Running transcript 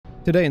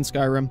Today in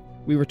Skyrim,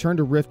 we return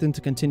to Riften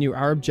to continue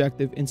our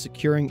objective in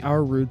securing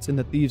our roots in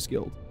the Thieves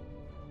Guild.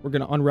 We're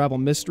going to unravel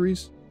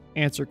mysteries,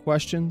 answer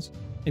questions,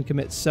 and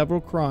commit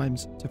several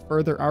crimes to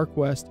further our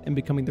quest in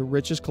becoming the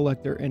richest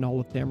collector in all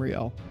of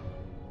Tamriel.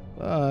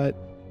 But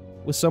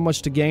with so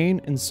much to gain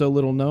and so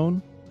little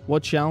known,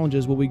 what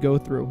challenges will we go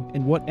through,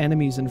 and what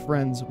enemies and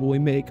friends will we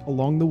make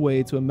along the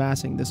way to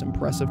amassing this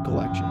impressive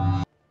collection?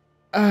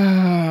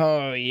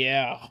 Oh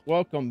yeah,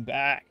 welcome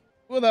back.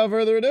 Without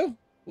further ado,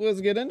 let's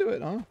get into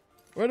it, huh?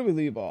 Where do we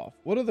leave off?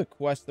 What are the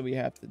quests that we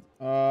have to...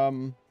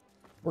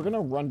 we're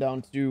gonna run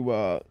down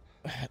to,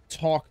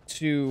 talk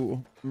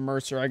to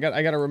Mercer. I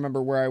gotta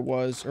remember where I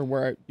was, or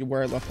where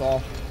I left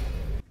off.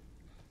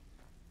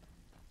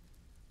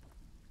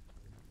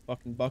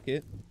 Fucking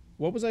bucket.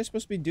 What was I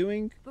supposed to be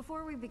doing?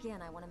 Before we begin,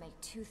 I want to make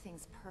two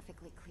things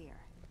perfectly clear.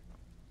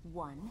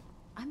 One,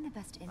 I'm the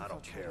best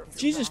infiltrator.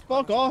 Jesus,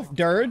 fuck off,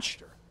 Dirge.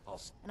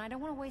 And I don't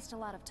want to waste a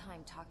lot of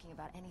time talking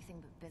about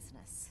anything but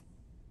business.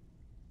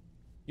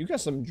 You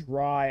got some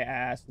dry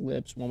ass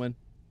lips, woman.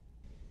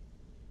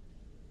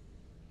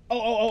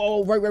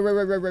 Oh,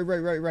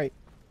 right.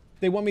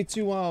 They want me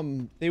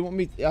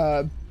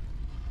to,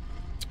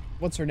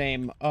 what's her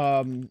name?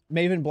 Maven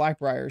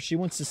Blackbriar. She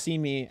wants to see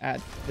me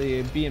at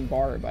the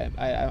Bar,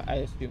 I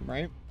assume,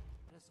 right?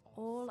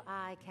 All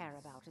I care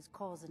about is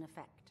cause and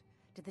effect.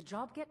 Did the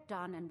job get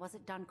done, and was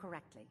it done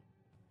correctly?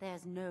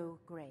 There's no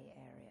gray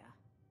area.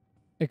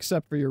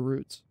 Except for your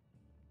roots.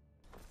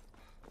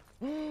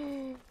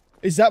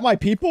 Is that my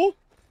people?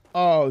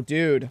 Oh,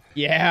 dude.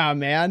 Yeah,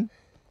 man.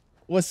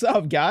 What's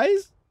up,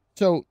 guys?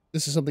 So,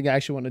 this is something I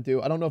actually want to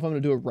do. I don't know if I'm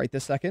going to do it right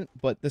this second,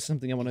 but this is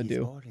something I want to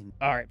do.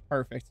 All right,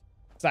 perfect.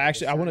 So,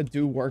 I want to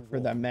do work for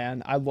them,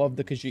 man. I love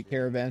the Khajiit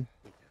caravan.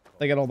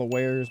 They got all the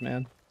wares,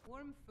 man.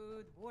 Warm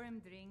food, warm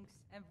drinks,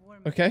 and warm...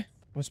 Okay.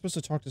 I'm supposed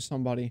to talk to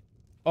somebody.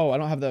 Oh, I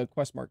don't have the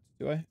quest marked,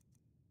 do I?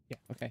 Yeah,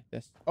 okay,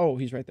 this. Oh,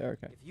 he's right there,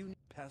 okay. If you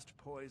pest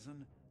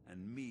poison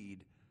and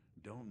mead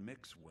don't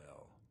mix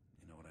well,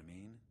 you know what I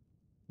mean?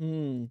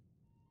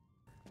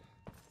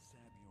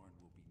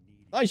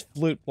 Nice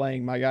flute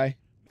playing, my guy.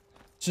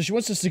 So she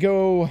wants us to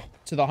go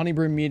to the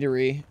Honeybrew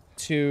Meadery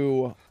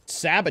to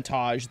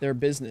sabotage their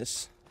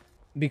business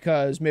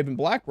because Maven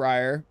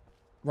Blackbriar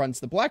runs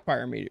the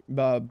Blackbriar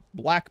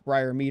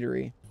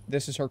Meadery.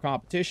 This is her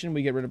competition.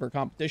 We get rid of her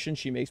competition.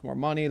 She makes more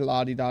money.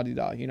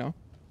 La-di-da-di-da, you know?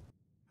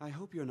 I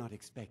hope you're not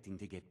expecting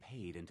to get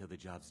paid until the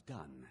job's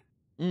done.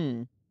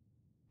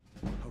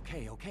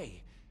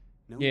 Okay.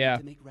 No need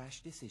to make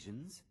rash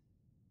decisions.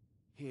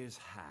 Here's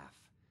half.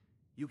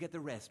 You get the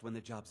rest when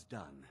the job's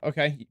done.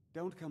 Okay.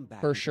 Don't come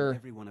back for until sure.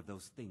 Every one of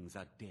those things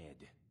are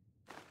dead.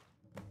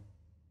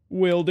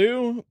 Will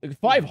do.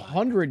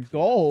 500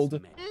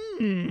 gold.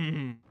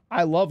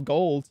 I love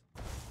gold.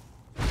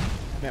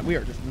 Man, we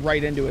are just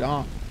right into it,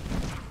 huh?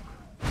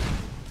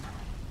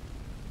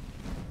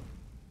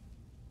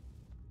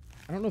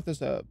 I don't know if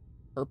there's a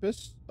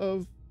purpose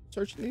of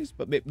searching these,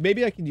 but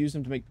maybe I can use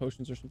them to make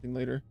potions or something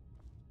later.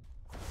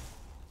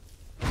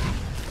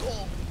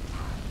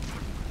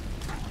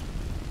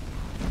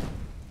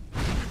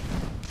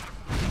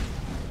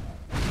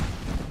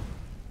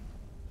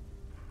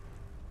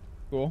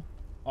 Cool.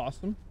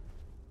 Awesome.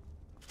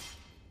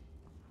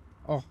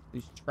 Oh,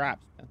 these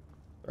traps, man.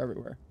 They're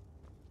everywhere.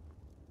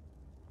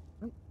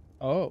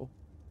 Oh.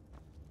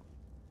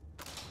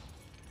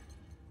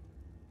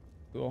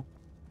 Cool.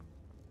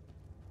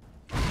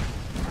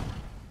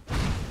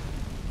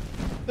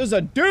 There's a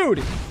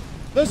dude!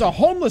 There's a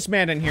homeless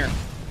man in here.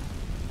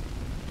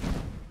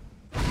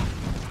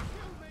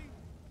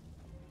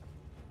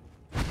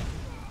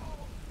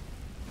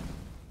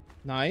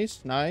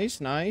 Nice.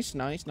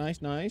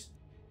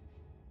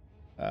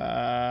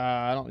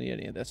 I don't need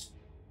any of this.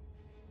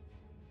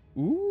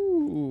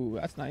 Ooh,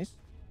 that's nice.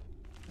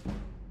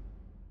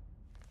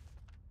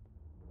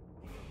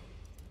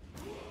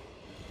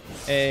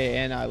 Hey,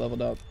 and I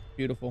leveled up.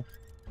 Beautiful.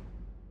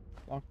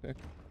 Lockpick.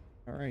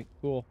 Alright,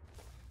 cool.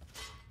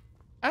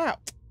 Ow!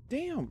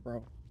 Damn,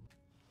 bro.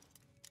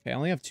 Okay, I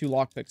only have 2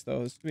 lockpicks,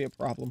 though. This could be a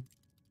problem.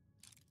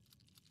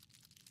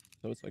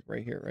 So it's like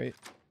right here, right?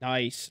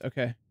 Nice.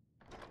 Okay.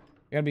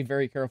 I gotta be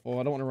very careful.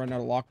 I don't want to run out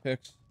of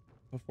lockpicks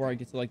before I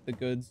get to, like, the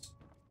goods.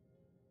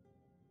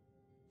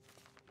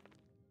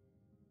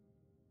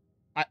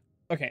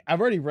 Okay,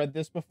 I've already read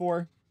this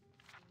before.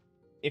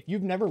 If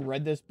you've never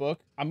read this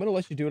book, I'm gonna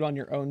let you do it on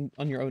your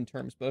own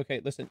terms. But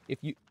okay, listen, if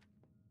you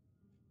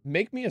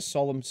make me a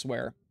solemn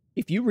swear,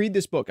 if you read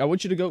this book, I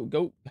want you to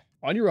go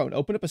on your own,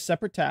 open up a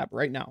separate tab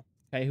right now.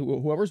 Okay,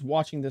 whoever's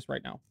watching this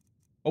right now,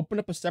 open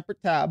up a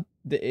separate tab.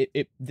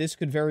 This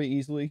could very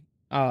easily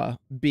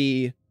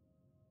be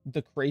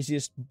the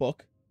craziest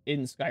book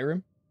in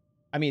Skyrim.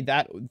 I mean,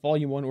 that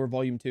volume 1 or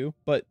volume 2,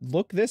 but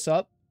look this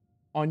up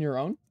on your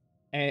own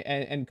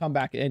and come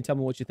back and tell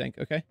me what you think,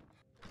 okay?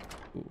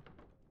 Ooh.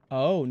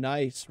 Oh,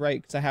 nice.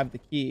 Right, because I have the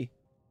key.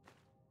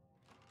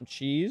 Some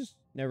cheese.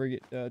 Never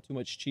get too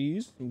much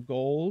cheese. Some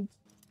gold.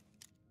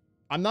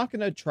 I'm not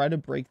going to try to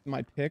break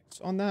my picks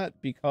on that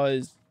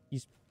because I'm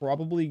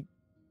probably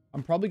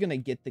going to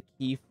get the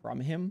key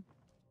from him.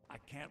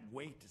 can't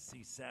wait to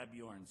see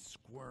Sabjorn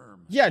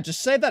squirm. Yeah,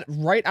 just say that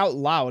right out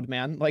loud,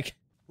 man. Like,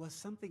 Was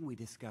something we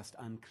discussed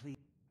unclear?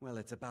 Well,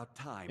 it's about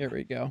time. here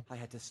we go. I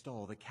had to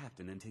stall the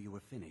captain until you were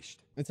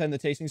finished. Attend the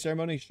tasting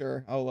ceremony?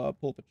 Sure. I'll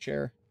pull up a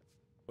chair.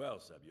 Well,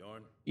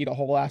 Sabjorn. Eat a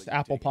whole ass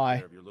apple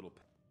pie.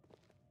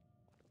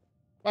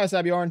 Bye,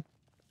 Sabjorn.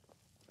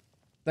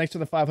 Thanks for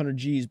the 500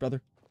 G's,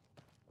 brother.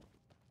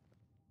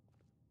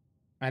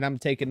 And I'm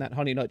taking that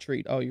honey nut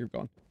treat. Oh, you're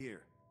gone.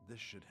 Here, this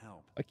should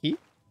help. A key?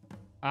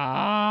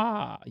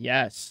 Ah,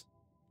 yes.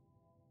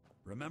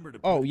 Remember to.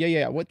 Oh,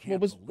 yeah. What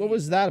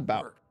was that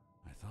about?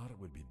 I thought it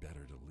would be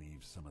better to leave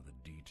some of the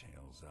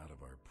details out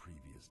of our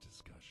previous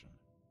discussion.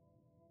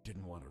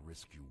 Didn't want to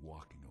risk you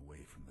walking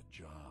away from the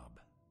job.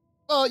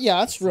 Oh, yeah,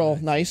 that's real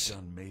nice.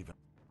 All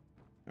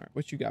right,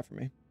 what you got for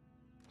me?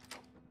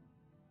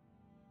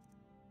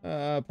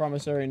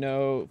 Promissory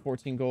note,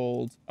 14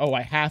 gold. Oh,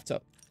 I have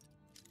to.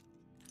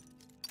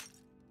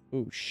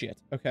 Oh, shit.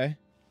 Okay.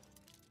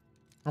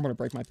 I'm gonna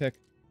break my pick.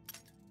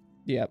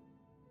 Yep.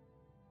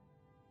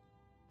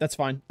 That's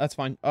fine. That's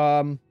fine.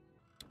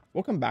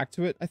 We'll come back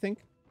to it, I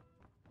think.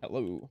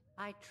 Hello.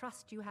 I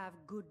trust you have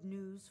good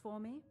news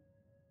for me?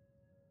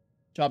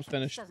 Job's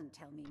finished. This doesn't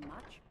tell me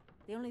much.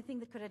 The only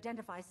thing that could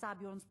identify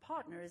Sabjorn's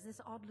partner is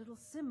this odd little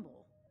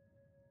symbol.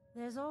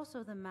 There's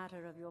also the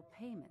matter of your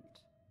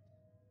payment.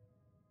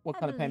 What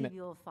kind of payment?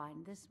 You'll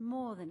find this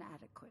more than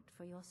adequate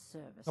for your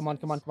services. Come on.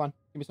 Give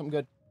me something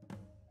good.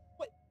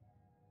 What?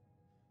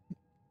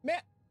 Man,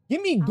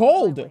 give me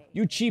gold,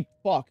 you cheap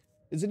fuck.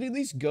 Is it at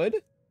least good?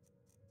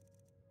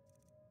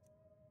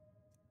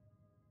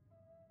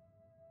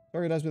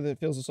 Sorry, it does with it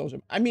feels a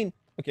social. I mean,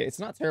 okay, it's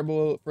not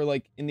terrible for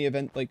like in the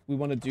event like we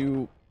want to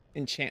do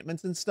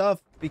enchantments and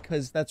stuff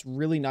because that's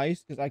really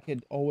nice because I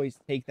could always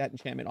take that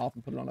enchantment off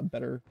and put it on a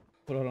better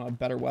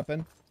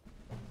weapon.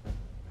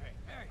 Hey,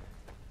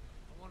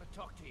 I want to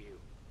talk to you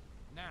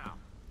now.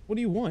 What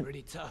do you want?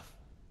 Pretty tough.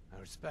 I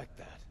respect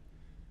that.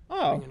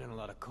 Oh. Bringing in a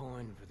lot of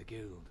coin for the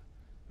guild,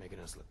 making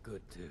us look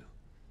good too.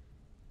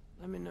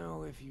 Let me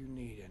know if you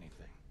need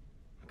anything.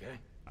 Okay?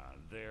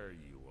 There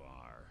you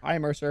are. Hi,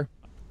 Mercer.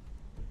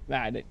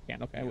 Nah, I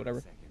can't. Okay,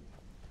 whatever.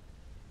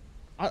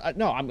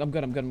 No, I'm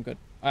good. I'm good.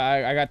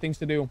 I got things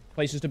to do,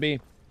 places to be.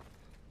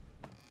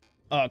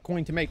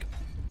 Coin to make.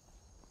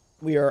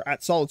 We are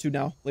at Solitude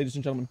now, ladies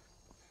and gentlemen.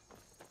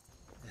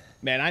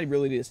 Man, I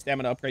really need a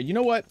stamina upgrade. You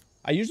know what?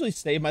 I usually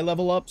save my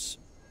level ups.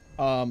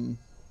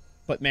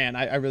 But man,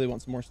 I really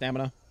want some more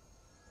stamina.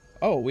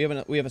 Oh, we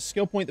have a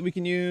skill point that we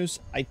can use.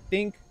 I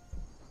think.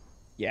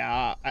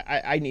 Yeah,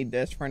 I need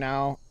this for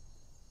now.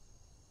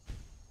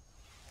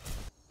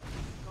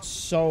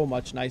 So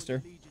much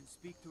nicer.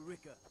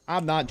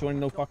 I'm not joining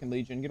no fucking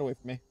Legion. Get away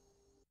from me.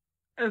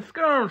 And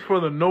Skyrim's for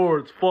the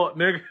Nords, fuck,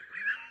 nigga.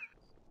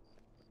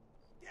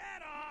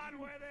 Get on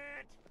with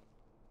it.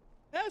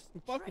 That's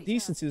some fucking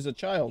decency as a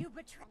child.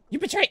 You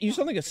betray. You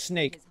sound like a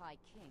snake.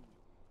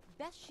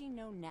 Best she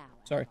know now.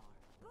 Sorry.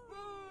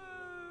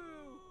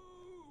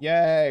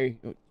 Yay.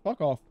 Fuck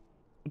off.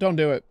 Don't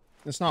do it.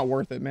 It's not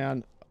worth it,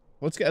 man.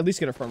 Let's at least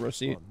get a front row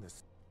seat.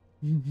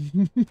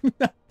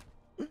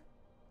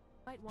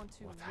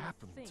 What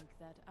happened?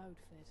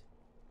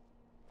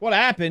 What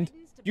happened?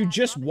 You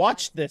just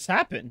watched this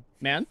happen,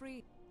 man.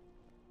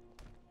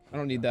 I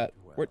don't need that.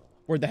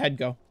 Where'd the head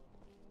go?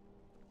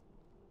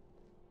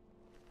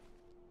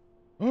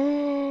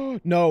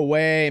 No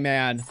way,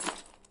 man.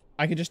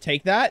 I could just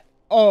take that?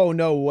 Oh,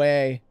 no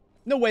way.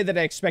 No way that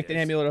I expect an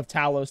Amulet of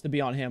Talos to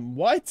be on him.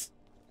 What?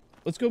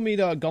 Let's go meet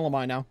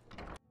Gullimai now.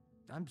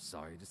 I'm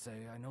sorry to say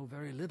I know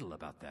very little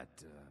about that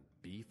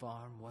bee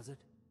farm, was it?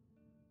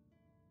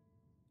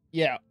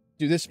 Yeah.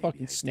 Dude, this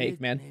fucking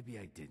snake, man. Maybe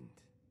I didn't.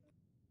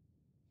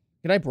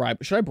 Should I bribe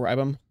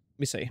him? Let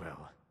me see.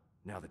 Well,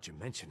 now that you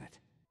mention it.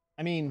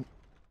 I mean,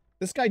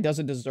 this guy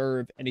doesn't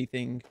deserve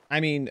anything.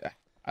 I mean,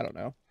 I don't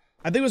know.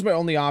 I think it was my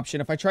only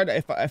option. If I try to,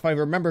 if I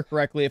remember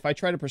correctly, if I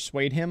try to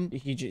persuade him,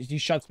 he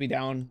shuts me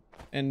down,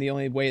 and the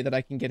only way that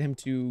I can get him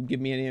to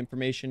give me any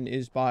information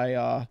is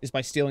by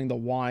stealing the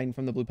wine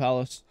from the Blue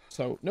Palace.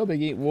 So no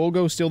biggie. We'll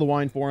go steal the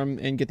wine for him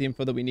and get the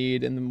info that we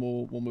need, and then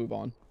we'll move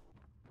on.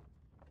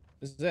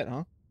 This is it,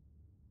 huh?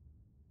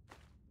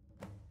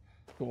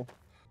 Cool.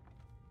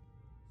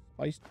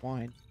 Spiced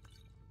wine.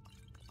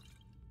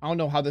 I don't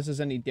know how this is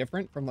any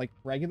different from like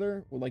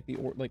regular or like the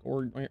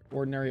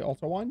ordinary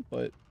altar wine,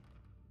 but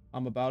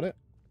I'm about it.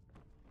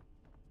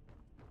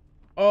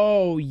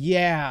 Oh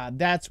yeah,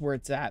 that's where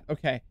it's at.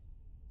 Okay,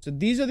 so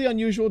these are the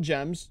unusual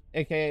gems,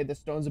 aka the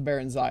stones of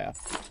Baron Zaya.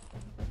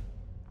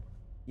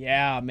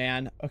 Yeah,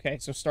 man. Okay,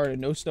 so started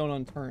no stone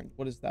unturned.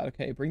 What is that?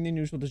 Okay, bring the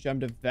unusual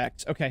gem to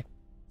Vex. Okay,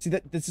 see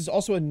that this is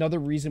also another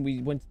reason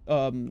we went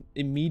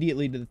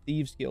immediately to the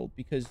Thieves Guild,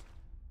 because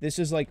this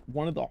is like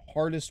one of the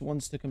hardest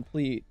ones to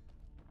complete.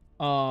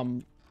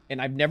 And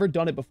I've never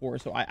done it before,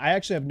 so I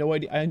actually have no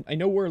idea. I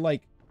know where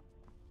like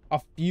a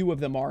few of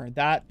them are,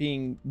 that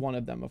being one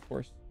of them, of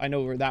course. I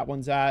know where that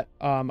one's at.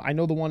 I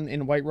know the one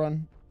in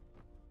Whiterun,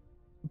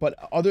 but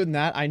other than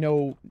that, I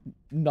know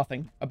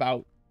nothing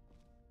about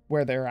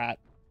where they're at.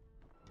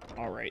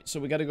 All right,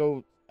 so we got to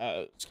go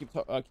Just keep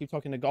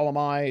talking to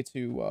Golemai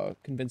to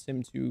convince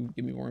him to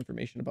give me more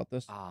information about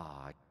this.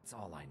 Ah, it's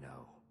all I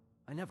know.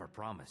 I never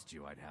promised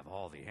you I'd have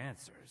all the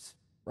answers.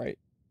 Right.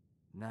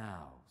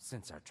 Now,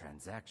 since our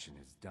transaction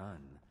is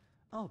done,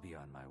 I'll be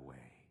on my way.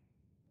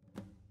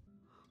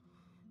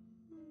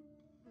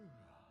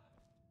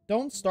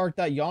 Don't start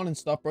that yawning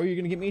stuff, bro. You're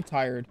gonna get me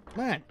tired.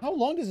 Man, how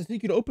long does it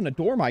take you to open a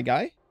door, my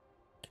guy?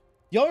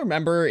 Y'all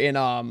remember in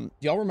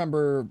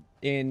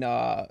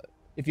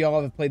if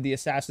y'all have played the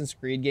Assassin's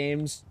Creed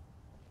games,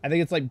 I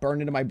think it's like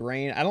burned into my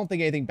brain. I don't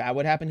think anything bad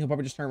would happen. He'll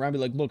probably just turn around and be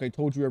like, look, I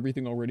told you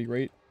everything already,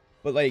 right?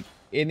 But like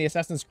in the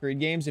Assassin's Creed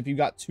games, if you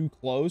got too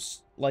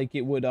close, like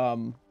it would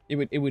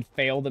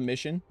fail the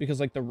mission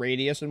because like the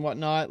radius and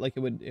whatnot, like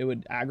it would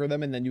aggro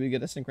them and then you would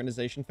get a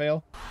synchronization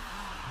fail.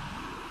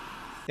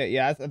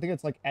 Yeah, I think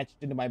it's like etched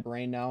into my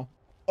brain now.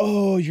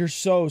 Oh, you're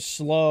so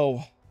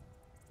slow.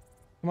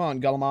 Come on,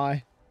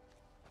 Golemai.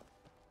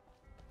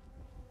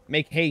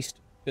 Make haste,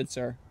 good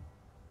sir.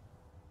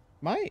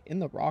 Am I in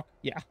the rock?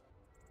 Yeah.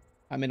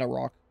 I'm in a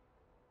rock.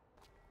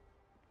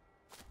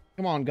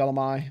 Come on,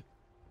 Golemai.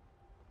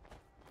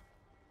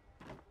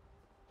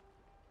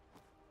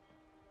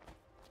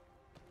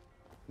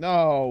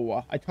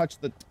 No, I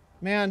touched the...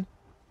 Man.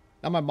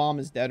 Now my mom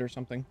is dead or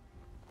something.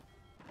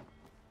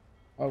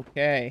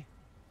 Okay.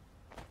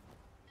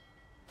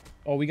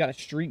 Oh, we got a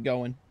streak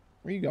going.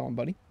 Where you going,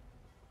 buddy?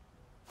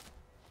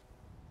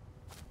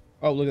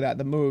 Oh, look at that.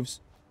 The moves.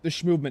 The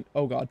schmovement.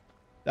 Oh, God.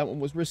 That one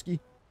was risky.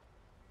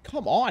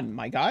 Come on,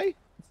 my guy.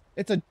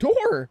 It's a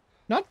door,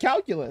 not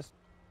calculus.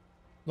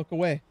 Look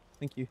away.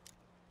 Thank you.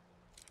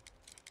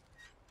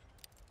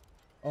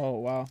 Oh,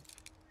 wow.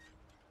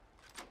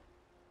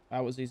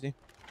 That was easy.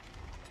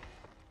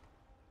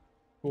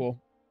 Cool.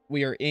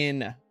 We are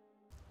in.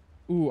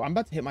 Ooh, I'm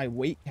about to hit my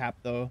weight cap,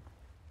 though.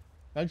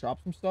 Can I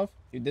drop some stuff?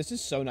 Dude, this is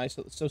so nice.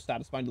 It's so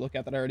satisfying to look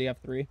at that I already have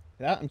 3.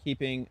 That I'm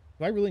keeping.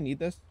 Do I really need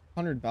this?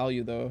 100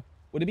 value, though.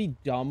 Would it be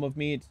dumb of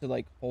me to,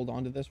 like, hold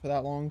on to this for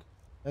that long?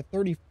 They're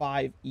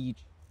 35 each.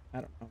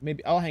 I don't know.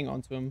 Maybe I'll hang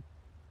on to them.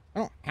 I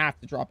don't have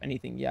to drop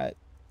anything yet.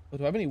 But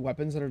do I have any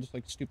weapons that are just,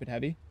 like, stupid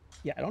heavy?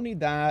 Yeah, I don't need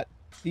that.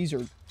 These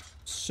are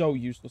so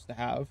useless to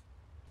have.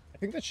 I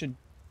think that should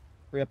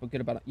free up a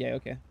good amount. Yeah,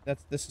 okay.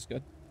 This is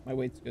good. My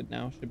weight's good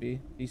now. Should be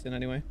decent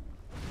anyway.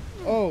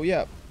 Oh,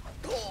 yeah.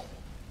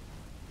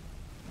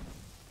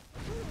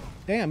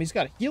 Damn, he's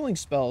got healing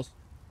spells.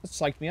 That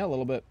psyched me out a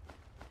little bit.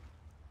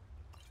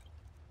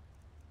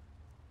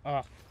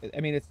 I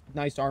mean, it's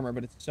nice armor,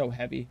 but it's so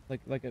heavy.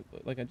 Like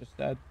I just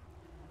said.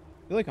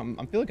 I feel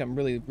like I'm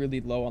really,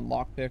 really low on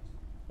lockpicks.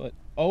 But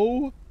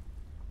oh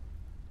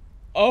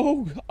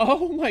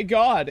my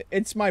God!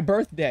 It's my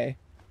birthday.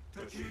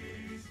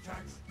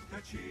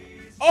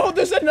 Oh,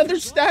 there's another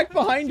stack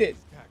behind it.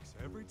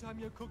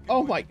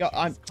 Oh my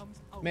God!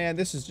 Man,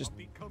 this is.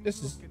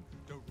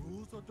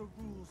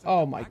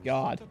 Oh my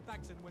God.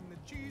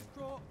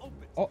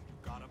 Oh,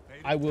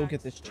 I will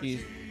get this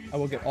cheese. I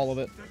will get all of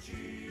it.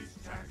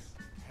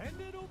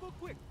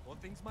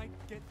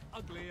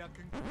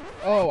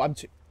 Oh,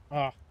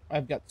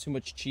 I've got too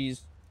much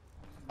cheese.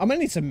 I'm gonna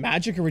need some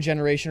magic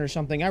regeneration or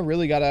something. I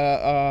really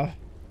gotta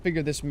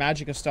figure this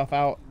magic stuff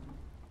out.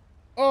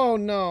 Oh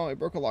no, I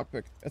broke a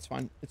lockpick. That's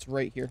fine. It's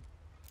right here.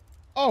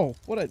 Oh,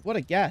 what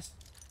a guess.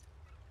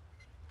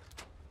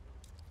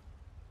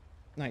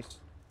 Nice.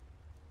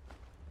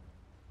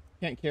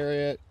 Can't carry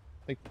it.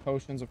 Take the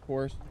potions, of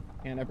course.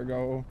 Can't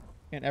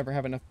ever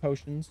have enough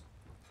potions.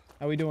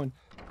 How we doing?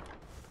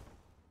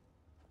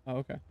 Oh,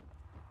 okay.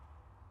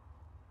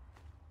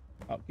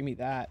 Oh, give me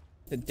that.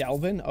 The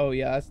Delvin? Oh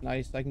yeah, that's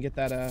nice. I can get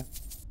that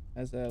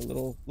as a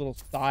little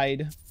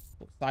side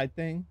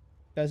thing.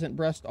 Pheasant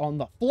breast on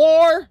the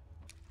floor.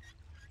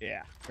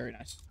 Yeah, very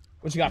nice.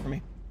 What you got for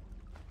me?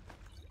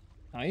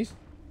 Nice.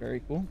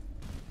 Very cool.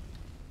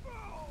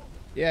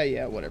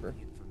 Yeah, whatever.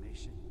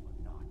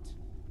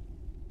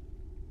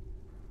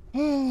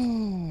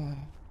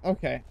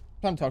 Okay.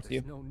 Time to talk to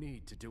you. There's no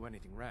need to do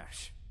anything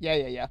rash.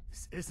 Yeah.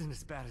 This isn't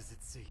as bad as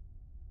it seems.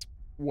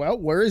 Well,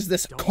 where is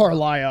this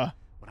Carlia?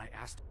 What I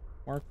asked.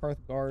 Markarth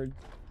guard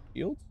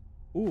shields?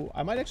 Ooh,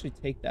 I might actually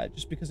take that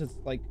just because it's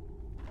like.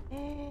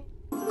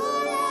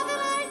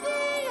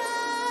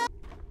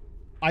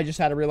 I just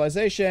had a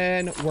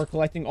realization. We're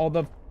collecting all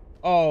the.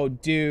 Oh,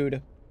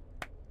 dude.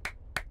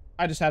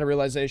 I just had a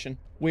realization.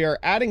 We are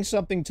adding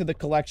something to the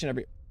collection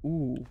every.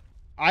 Ooh.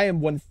 I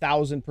am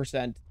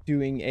 1000%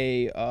 doing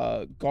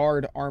a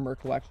guard armor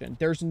collection.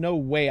 There's no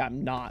way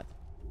I'm not.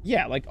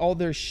 Yeah, like all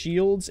their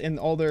shields and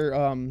all their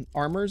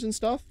armors and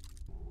stuff.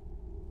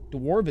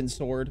 Dwarven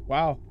sword.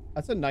 Wow,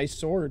 that's a nice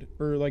sword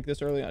for like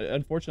this early.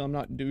 Unfortunately, I'm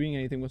not doing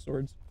anything with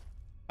swords.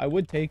 I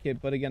would take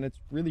it, but again, it's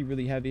really,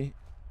 really heavy.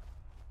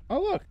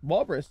 Oh look,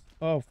 walrus.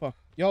 Oh fuck,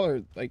 y'all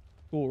are like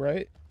cool,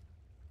 right?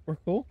 We're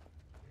cool.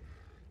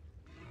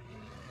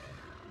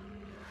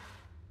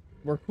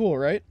 We're cool,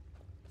 right?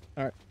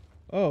 All right.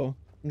 Oh,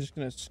 I'm just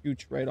gonna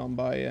scooch right on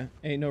by you.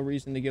 Ain't no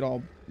reason to get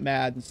all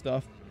mad and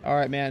stuff. All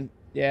right, man.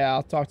 Yeah,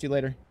 I'll talk to you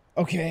later.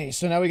 Okay,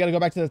 so now we gotta go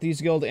back to the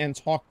Thieves Guild and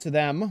talk to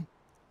them.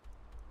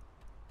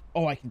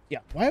 Oh, I can, yeah.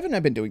 Why haven't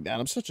I been doing that?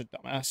 I'm such a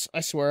dumbass.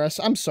 I swear,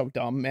 I'm so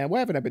dumb, man. Why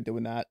haven't I been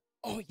doing that?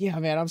 Oh, yeah,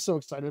 man. I'm so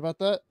excited about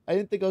that. I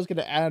didn't think I was going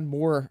to add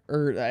more,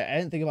 or I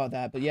didn't think about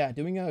that. But yeah,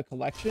 doing a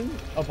collection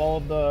of all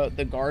of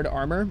the guard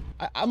armor.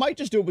 I might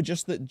just do it with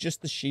just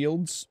the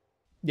shields.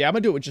 Yeah, I'm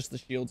going to do it with just the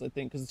shields, I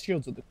think, because the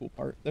shields are the cool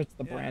part. That's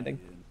the branding.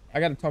 I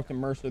got to talk to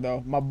Mercer,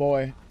 though, my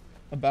boy,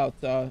 about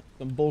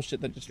some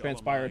bullshit that just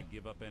transpired.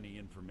 Give up any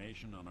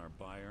information on our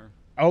buyer?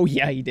 Oh,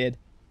 yeah, he did.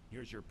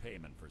 Here's your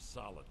payment for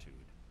solitude.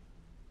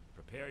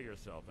 Prepare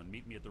yourself and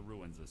meet me at the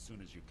ruins as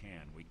soon as you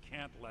can. We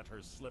can't let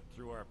her slip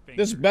through our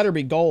fingers. This better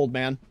be gold,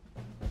 man.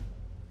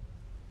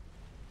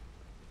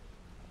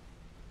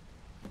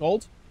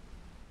 Gold?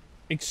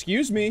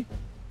 Excuse me?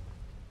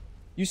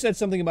 You said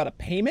something about a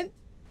payment?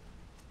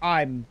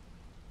 I'm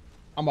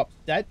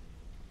upset.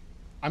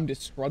 I'm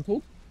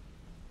disgruntled.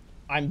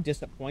 I'm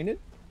disappointed.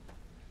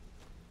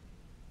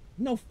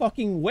 No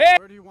fucking way!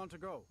 Where do you want to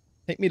go?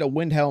 Take me to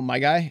Windhelm, my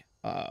guy.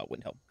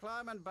 Windhelm.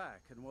 Climb and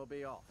back, and we'll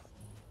be off.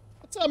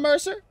 What's up,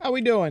 Mercer? How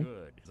we doing?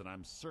 Good, and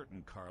I'm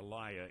certain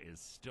Carlia is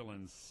still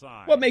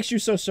inside. What makes you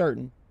so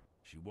certain?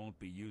 She won't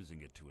be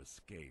using it to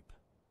escape.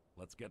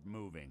 Let's get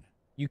moving.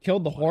 You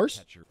killed the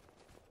horse?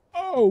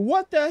 Oh,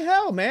 what the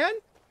hell, man?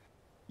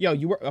 Yo,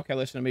 you were okay.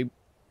 Listen to me.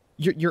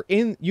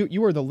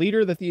 You were the leader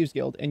of the Thieves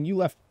Guild, and you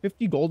left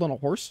 50 gold on a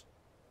horse.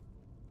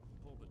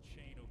 Pull the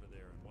chain over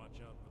there and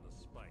watch out for the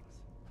spikes.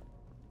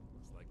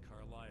 Looks like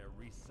Carlia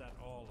reset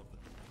all of the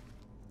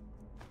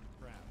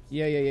traps.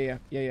 Yeah.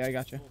 I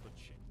got you.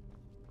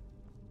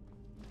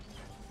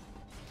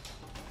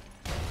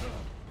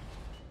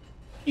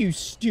 You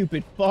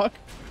stupid fuck.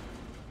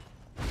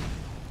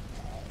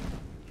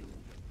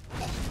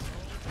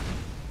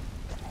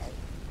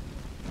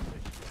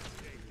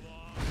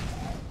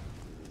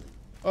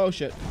 Oh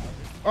shit.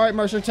 Alright,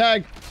 Mercer,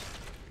 tag.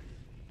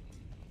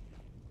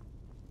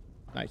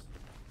 Nice.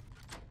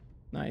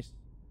 Nice.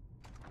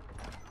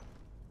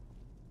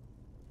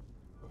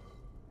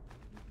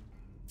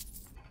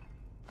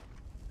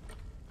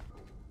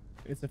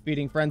 It's a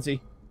feeding frenzy.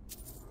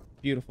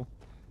 Beautiful.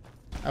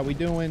 How we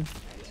doing?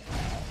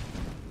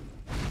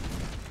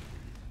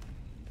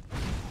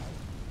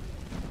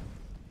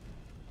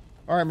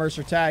 Alright,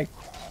 Mercer, tag.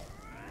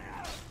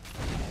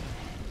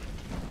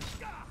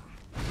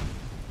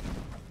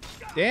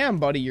 Damn,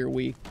 buddy, you're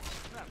weak.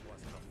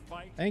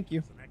 Thank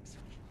you.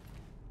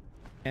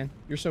 Man,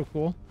 you're so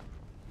cool.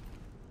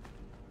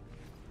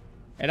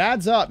 It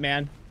adds up,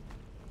 man.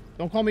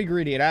 Don't call me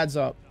greedy. It adds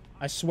up.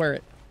 I swear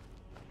it.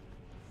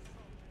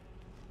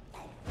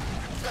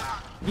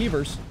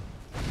 Beavers.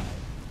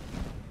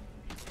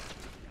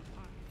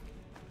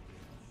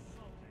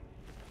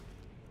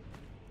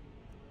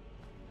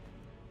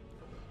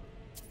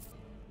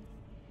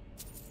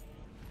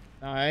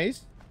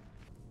 Nice.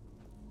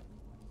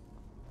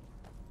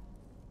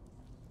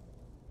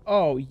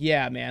 Oh,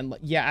 yeah, man.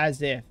 Yeah,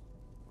 as if.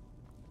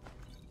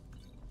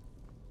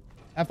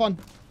 Have fun.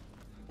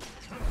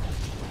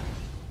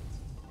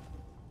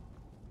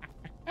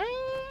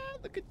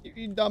 Look at you,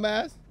 you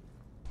dumbass.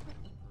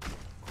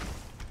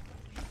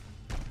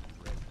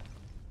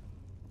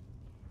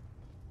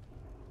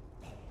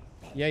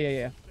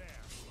 Yeah.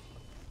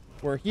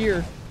 We're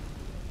here.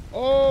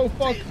 Oh,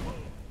 fuck. This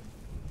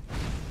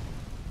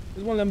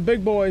is one of them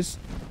big boys.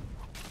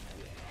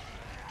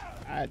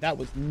 That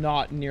was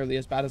not nearly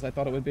as bad as I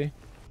thought it would be.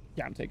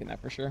 Yeah, I'm taking that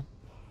for sure.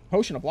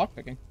 Potion of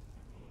blockpicking.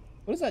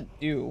 What does that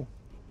do?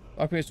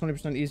 Blockpicking is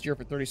 20% easier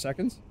for 30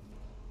 seconds.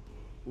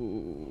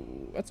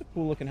 Ooh, that's a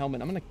cool looking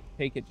helmet. I'm gonna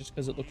take it just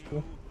because it looks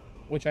cool.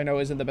 Which I know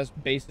isn't the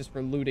best basis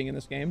for looting in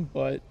this game,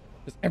 but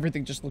because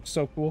everything just looks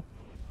so cool.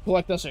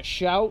 Collect us a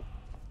shout.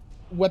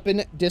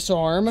 Weapon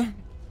disarm.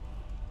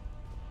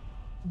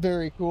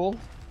 Very cool.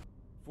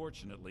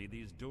 Fortunately,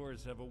 these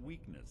doors have a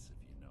weakness if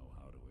you know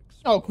how to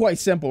exploit. Oh, quite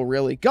simple,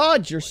 really.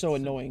 God, you're so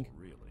annoying.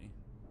 Really.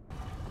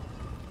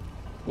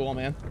 Cool,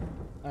 man.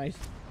 Nice.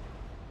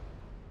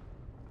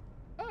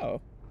 Oh.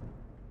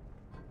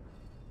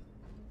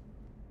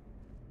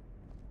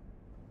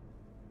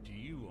 Do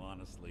you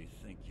honestly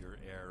think your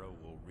arrow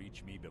will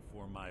reach me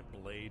before my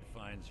blade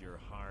finds your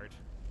heart?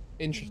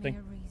 Interesting.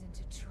 Give me a reason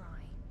to try.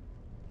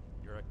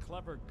 You're a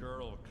clever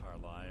girl,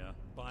 Carlia.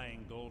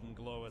 Buying Golden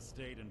Glow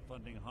Estate and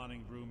funding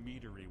Haunting Brew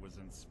Meadery was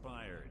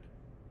inspired.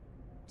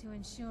 To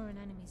ensure an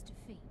enemy's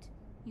defeat,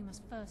 you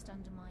must first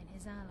undermine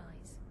his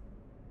allies.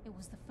 It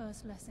was the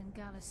first lesson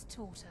Gallus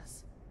taught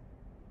us.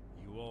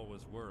 You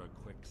always were a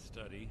quick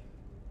study.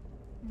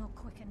 Not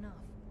quick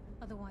enough,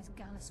 otherwise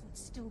Gallus would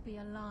still be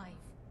alive.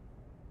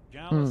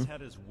 Gallus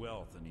had his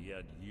wealth and he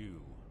had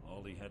you.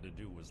 All he had to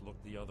do was look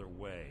the other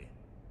way.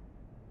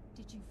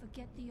 Did you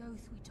forget the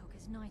oath we took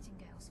as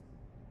Nightingales?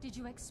 Did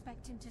you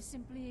expect him to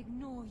simply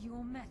ignore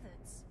your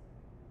methods?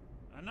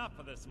 Enough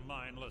of this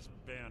mindless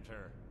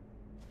banter.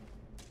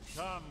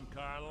 Come,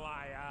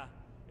 Carlia.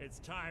 It's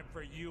time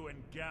for you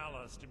and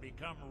Gallus to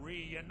become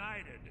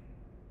reunited.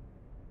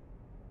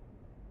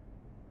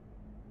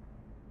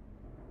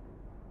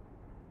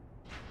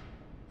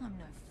 I'm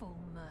no fool,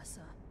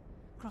 Mercer.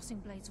 Crossing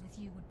blades with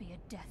you would be a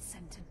death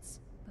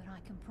sentence. but I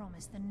can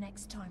promise the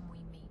next time we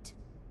meet,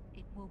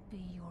 it will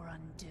be your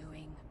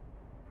undoing.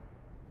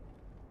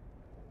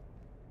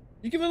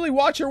 You can literally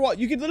watch her walk.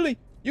 You can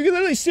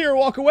literally see her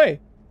walk away.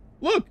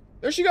 Look,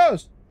 there she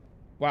goes.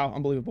 Wow,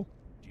 unbelievable.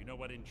 Do you know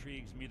what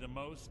intrigues me the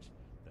most?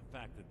 The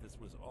fact that this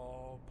was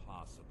all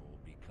possible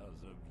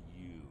because of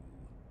you.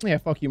 Yeah,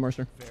 fuck you,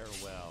 Mercer.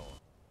 Farewell.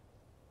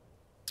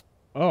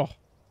 Oh.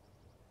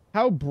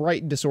 How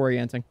bright and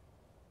disorienting.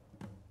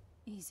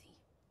 Easy.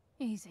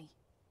 Easy.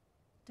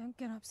 Don't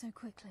get up so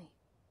quickly.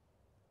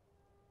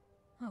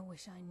 I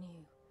wish I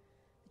knew.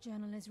 The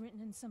journal is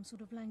written in some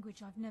sort of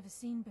language I've never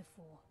seen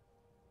before.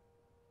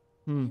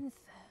 Inther.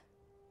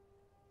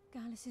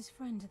 Gallus'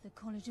 friend at the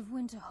College of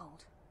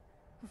Winterhold.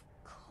 Of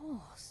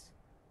course.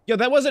 Yo,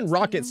 that wasn't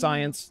rocket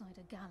science.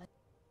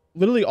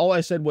 Literally all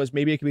I said was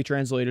maybe it could be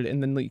translated,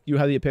 and then like, you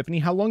had the epiphany.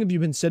 How long have you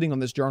been sitting on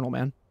this journal,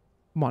 man?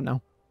 Come on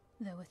now.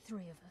 There were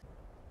 3 of us.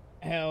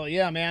 Hell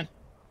yeah, man.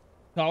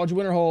 College of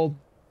Winterhold.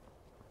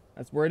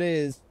 That's where it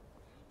is.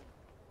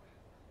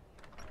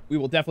 We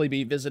will definitely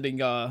be visiting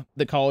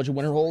the College of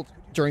Winterhold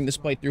during this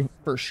playthrough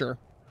for sure.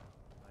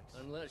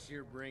 Unless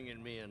you're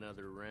bringing me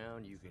another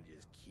round, you can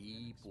just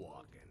keep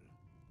walking.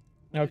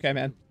 Okay,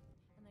 man.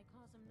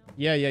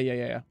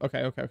 Yeah.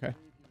 Okay.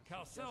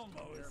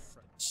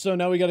 So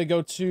now we gotta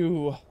go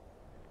to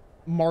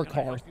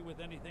Markarth.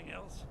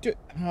 Dude,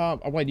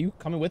 wait, you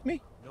coming with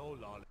me? No,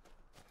 Lolly.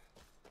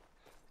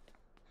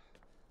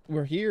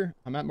 We're here.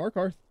 I'm at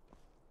Markarth.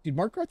 Dude,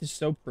 Markarth is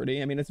so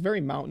pretty. I mean, it's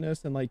very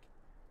mountainous and like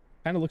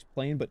kind of looks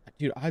plain, but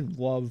dude, I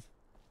love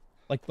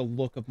like the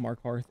look of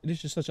Markarth. It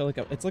is just such a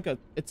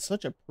it's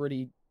such a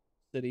pretty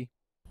city.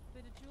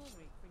 Bit of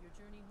jewelry for your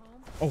journey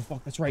home. Oh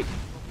fuck, that's right.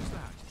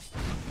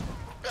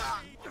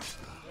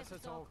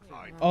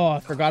 Oh, I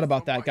forgot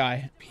about that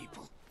guy.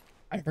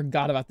 I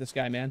forgot about this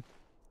guy, man.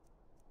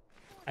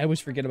 I always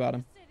forget about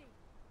him.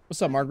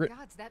 What's up, Margaret?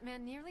 Gods, that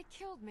man nearly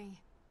killed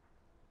me.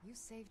 You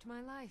saved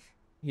my life.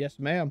 Yes,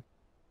 ma'am.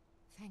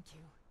 Thank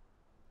you.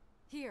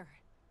 Here.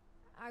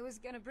 I was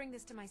gonna bring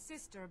this to my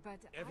sister, but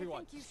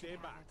everyone, I think you stay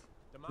back.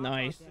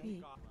 Nice.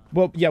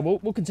 Well, yeah,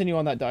 we'll continue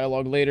on that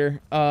dialogue later.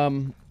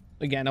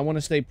 Again, I want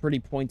to stay pretty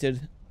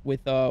pointed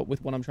with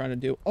what I'm trying to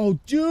do. Oh,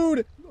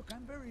 dude,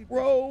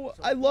 bro,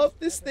 I love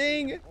this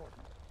thing.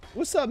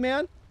 What's up,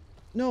 man?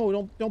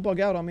 No, don't bug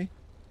out on me,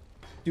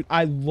 dude.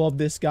 I love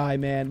this guy,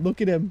 man.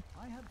 Look at him.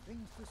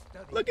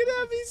 Look at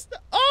him.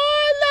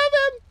 Oh, I love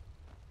him.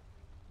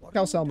 What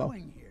Cal are you Selmo.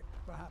 doing here?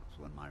 Perhaps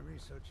when my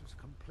research is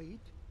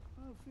complete,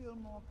 I'll feel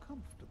more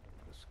comfortable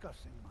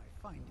discussing my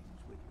findings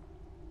with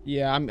you.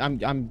 Yeah,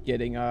 I'm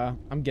getting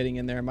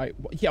in there.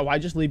 Why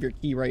just leave your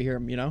key right here,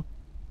 you know?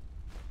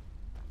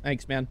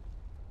 Thanks, man.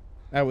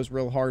 That was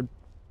real hard.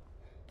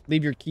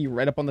 Leave your key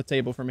right up on the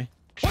table for me.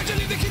 Why'd you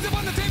leave the keys up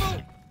on the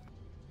table?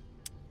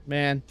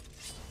 Man.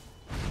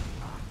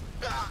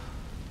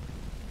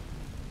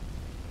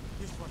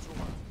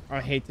 I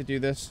hate to do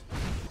this.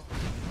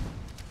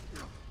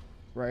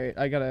 Right,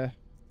 I gotta...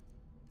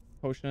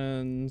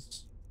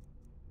 Potions...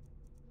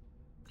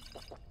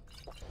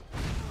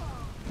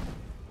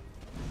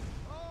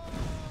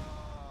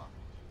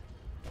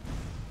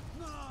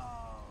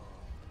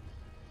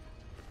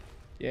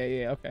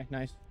 Yeah, okay,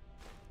 nice.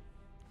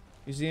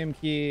 Museum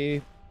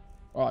key.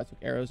 Oh, I took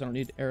arrows. I don't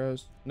need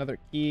arrows. Another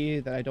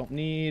key that I don't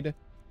need.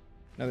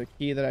 Another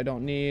key that I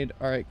don't need.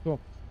 All right, cool.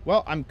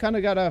 Well, I'm kind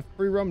of got a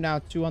free roam now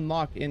to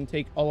unlock and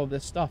take all of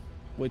this stuff,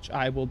 which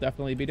I will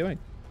definitely be doing.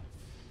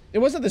 It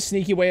wasn't the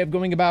sneaky way of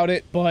going about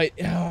it, but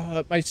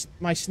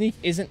my sneak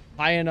isn't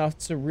high enough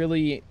to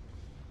really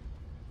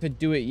to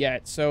do it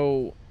yet.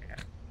 So,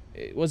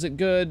 was it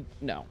good?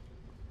 No.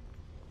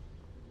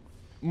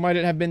 Might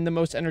it have been the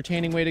most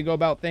entertaining way to go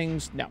about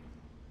things? No.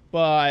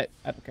 But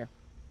I don't care.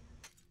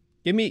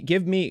 Give me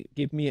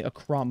a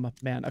crumb,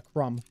 man, a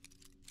crumb.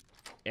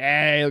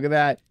 Hey, look at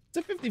that. It's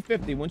a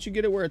 50-50. Once you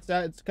get it where it's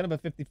at, it's kind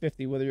of a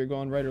 50-50 whether you're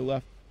going right or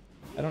left.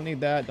 I don't need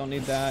that, don't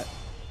need that.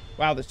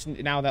 Wow,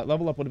 now that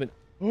level up would have been...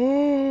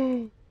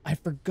 Oh, I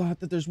forgot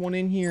that there's one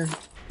in here.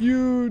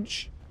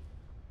 Huge.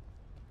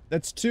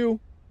 That's 2.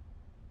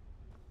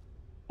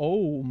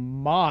 Oh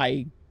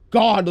my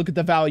god, look at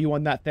the value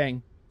on that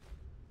thing.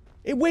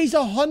 It weighs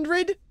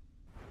 100?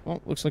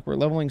 Well, looks like we're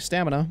leveling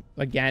stamina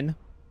again.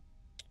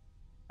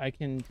 I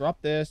can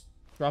drop this,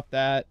 drop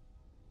that,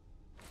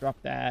 drop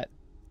that.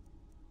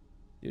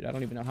 Dude, I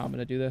don't even know how I'm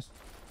gonna do this.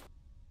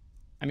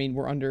 I mean,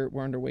 we're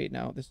underweight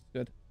now. This is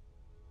good.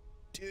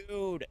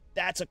 Dude,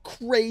 that's a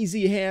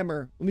crazy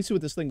hammer. Let me see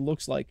what this thing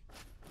looks like.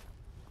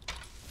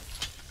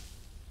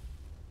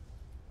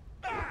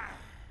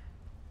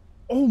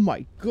 Oh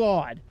my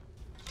god.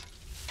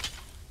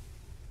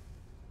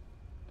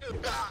 Is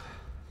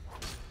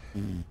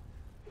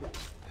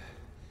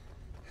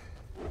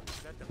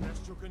that the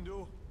best you can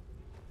do?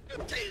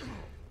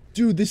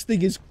 Dude, this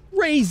thing is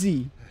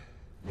crazy.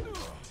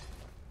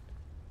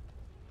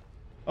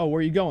 Oh, where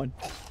are you going?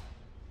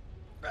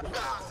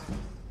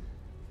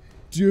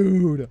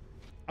 Dude,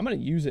 I'm gonna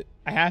use it.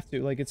 I have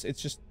to. Like, it's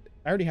just...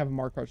 I already have a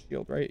Markarth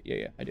shield, right?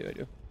 Yeah, I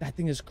do. That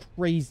thing is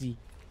crazy.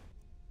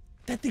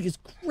 That thing is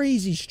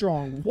crazy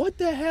strong. What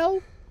the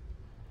hell?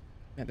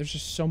 Man, there's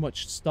just so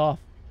much stuff.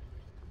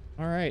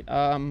 All right.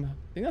 I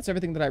think that's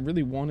everything that I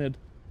really wanted.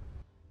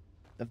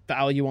 The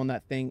value on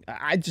that thing.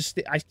 I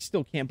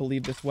still can't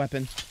believe this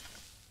weapon.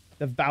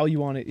 The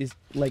value on it is,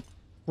 like,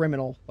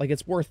 criminal. Like,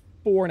 it's worth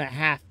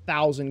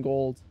 4,500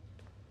 gold.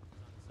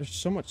 There's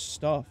so much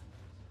stuff.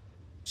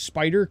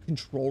 Spider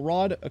control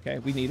rod. Okay,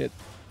 we need it.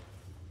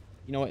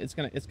 You know what? It's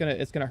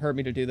gonna hurt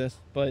me to do this,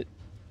 but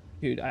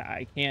dude,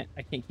 I can't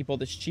keep all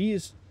this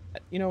cheese.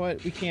 You know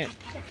what? We can't.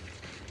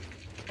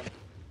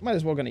 Might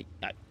as well gonna.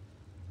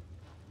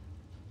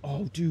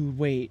 Oh, dude,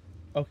 wait.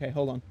 Okay,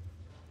 hold on.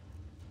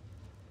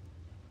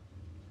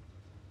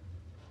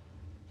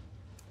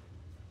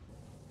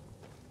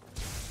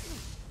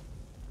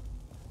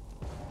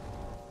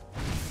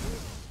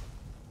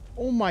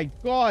 Oh my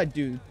god,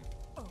 dude.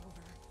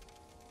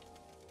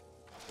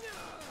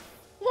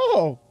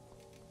 Oh.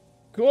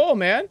 Cool,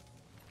 man.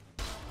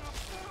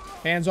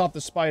 Hands off the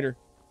spider.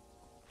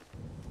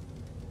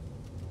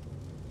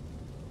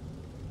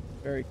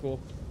 Very cool.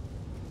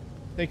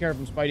 Take care of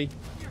him, Spidey.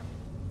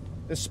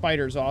 This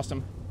spider is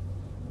awesome.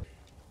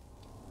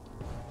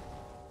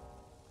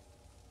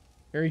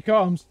 Here he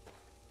comes.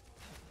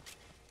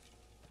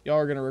 Y'all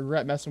are gonna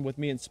regret messing with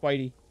me and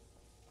Spidey.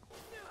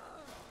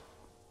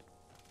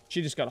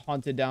 She just got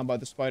hunted down by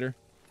the spider.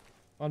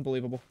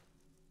 Unbelievable.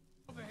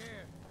 Over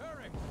here.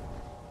 Hurry.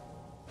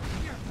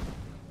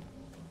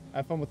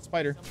 Have fun with the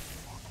spider.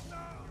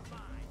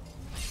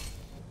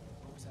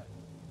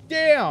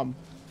 Damn!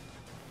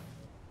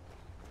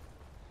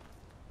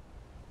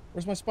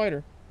 Where's my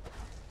spider?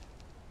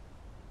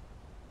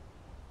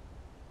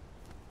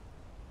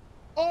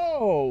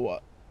 Oh!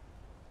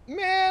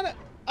 Man!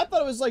 I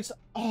thought it was like...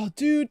 Oh,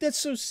 dude, that's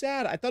so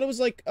sad. I thought it was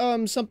like,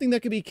 something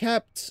that could be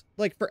kept,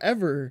 like,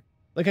 forever.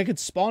 Like, I could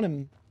spawn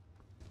him.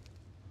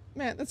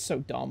 Man, that's so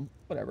dumb.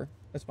 Whatever.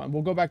 That's fine.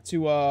 We'll go back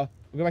to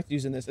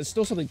using this. It's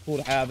still something cool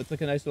to have. It's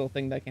like a nice little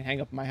thing that I can hang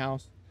up in my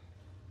house.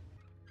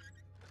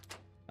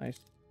 Nice.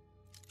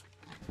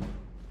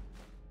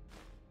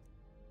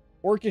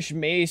 Orcish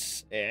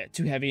mace.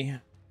 Too heavy.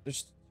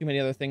 There's too many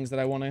other things that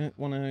I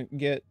wanna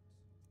get.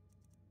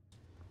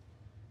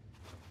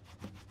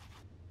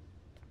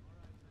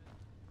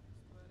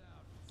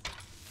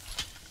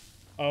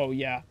 Oh,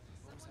 yeah.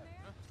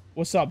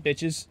 What's up,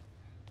 bitches?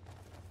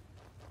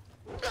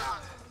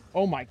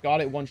 Oh my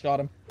god, it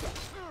one-shot him.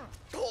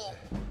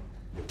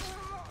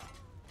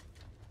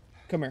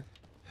 Come here.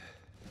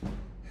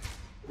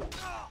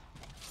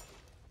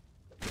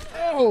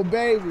 Oh,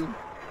 baby.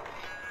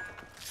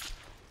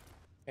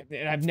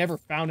 And I've never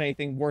found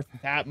anything worth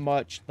that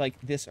much, like,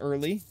 this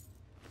early.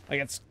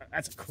 Like,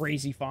 that's a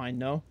crazy find,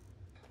 no?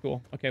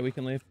 Cool. Okay, we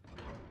can leave.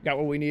 Got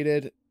what we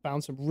needed.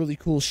 Found some really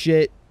cool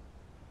shit.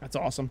 That's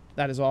awesome.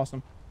 That is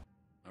awesome.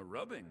 A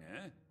rubbing,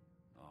 eh?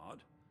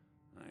 Odd.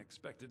 I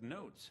expected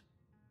notes.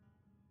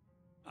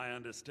 I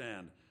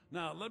understand.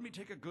 Now, let me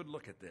take a good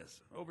look at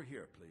this. Over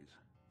here, please.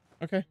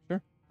 Okay,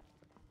 sure.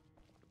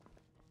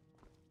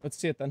 Let's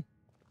see it then.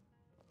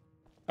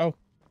 Oh.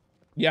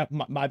 Yeah,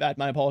 my bad.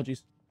 My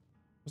apologies.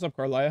 What's up,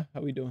 Carlia?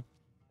 How we doing?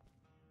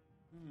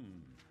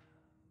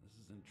 This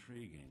is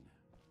intriguing,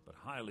 but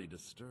highly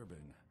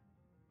disturbing.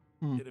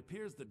 It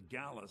appears that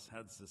Gallus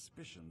had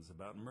suspicions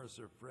about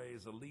Mercer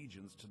Frey's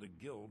allegiance to the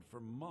guild for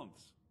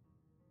months.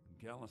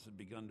 Gallus had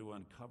begun to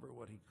uncover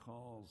what he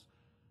calls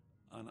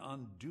an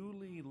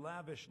unduly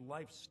lavish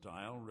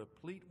lifestyle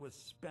replete with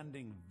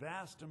spending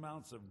vast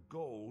amounts of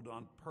gold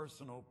on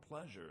personal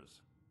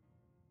pleasures.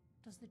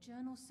 Does the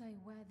journal say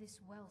where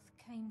this wealth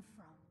came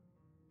from?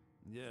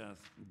 Yes,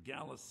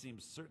 Gallus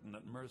seems certain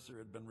that Mercer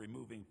had been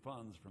removing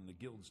funds from the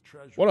guild's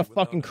treasury. What a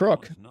fucking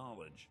crook.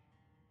 Knowledge.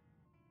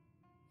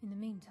 In the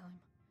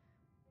meantime,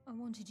 I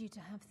wanted you to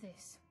have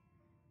this.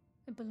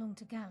 It belonged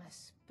to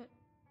Gallus, but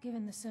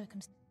given the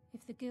circumstances,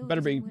 if the guild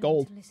better be isn't willing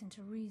gold. to listen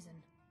to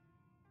reason,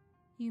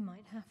 you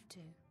might have to.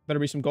 Better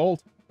be some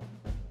gold.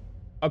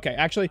 Okay,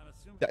 actually,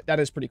 that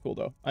is pretty cool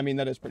though. I mean,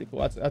 that is pretty cool.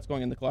 That's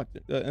going in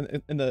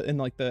the in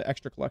like the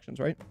extra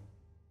collections, right?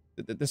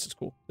 This is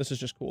cool. This is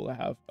just cool to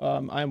have.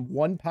 I'm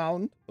 1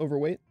 pound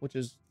overweight, which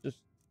is just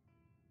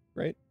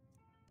great.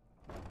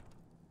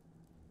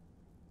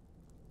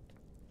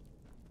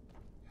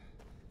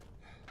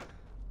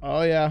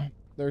 Oh yeah,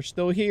 they're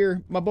still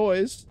here, my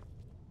boys.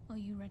 Are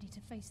you ready to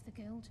face the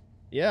guild?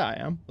 Yeah, I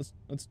am.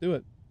 Let's do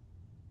it.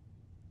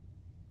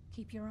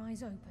 Keep your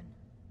eyes open.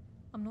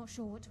 I'm not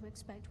sure what to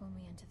expect when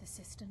we enter the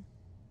cistern.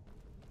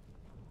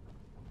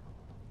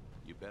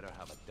 You better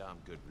have a damn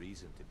good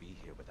reason to be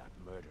here with that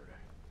murderer.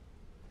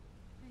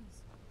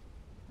 Please,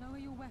 lower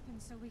your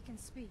weapons so we can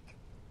speak.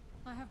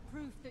 I have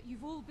proof that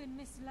you've all been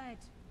misled.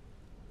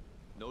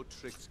 No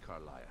tricks,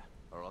 Carlia,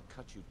 or I'll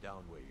cut you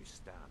down where you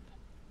stand.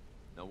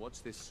 Now what's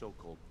this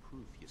so-called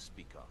proof you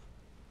speak of?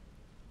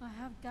 I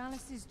have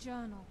Gallus's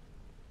journal.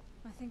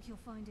 I think you'll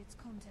find its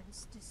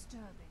contents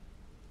disturbing.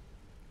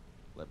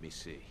 Let me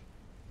see.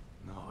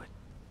 No, it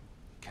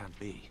can't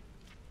be.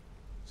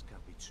 This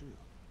can't be true.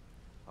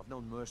 I've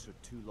known Mercer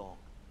too long.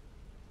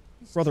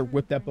 Brother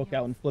whipped that book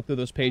out and flipped through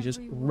those pages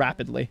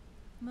rapidly.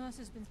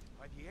 Mercer's been...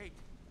 By the 8th.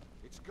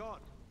 It's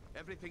gone.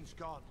 Everything's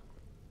gone.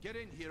 Get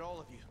in here, all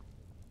of you.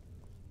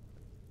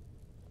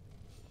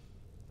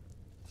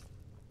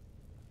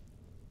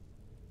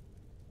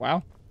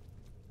 Wow.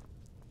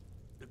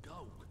 The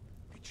gold.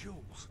 The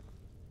jewels.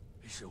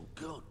 It's all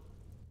gone.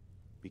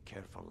 Be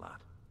careful, lad.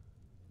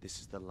 This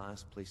is the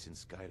last place in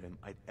Skyrim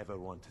I'd ever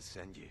want to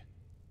send you.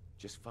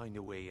 Just find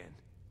a way in,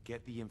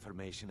 get the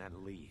information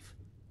and leave.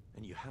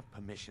 And you have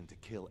permission to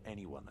kill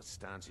anyone that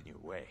stands in your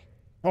way.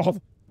 Oh,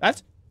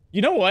 that's...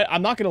 You know what?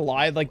 I'm not gonna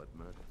lie, like,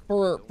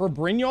 for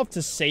Brynjolf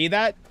to say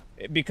that,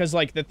 because,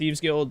 like, the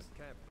Thieves Guild,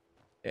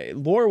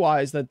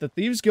 lore-wise, that the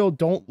Thieves Guild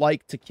don't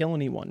like to kill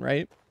anyone,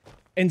 right?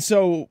 And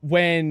so,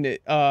 when,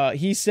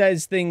 he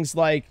says things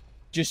like,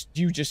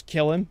 you just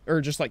kill him,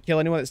 or just, like, kill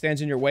anyone that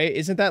stands in your way,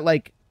 isn't that,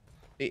 like,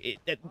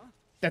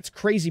 that's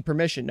crazy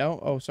permission, no?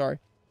 Oh, sorry.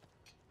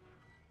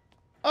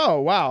 Oh,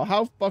 wow,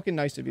 how fucking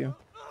nice of you.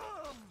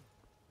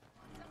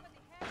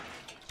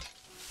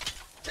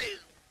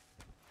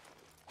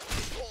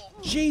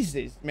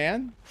 Jesus,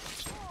 man.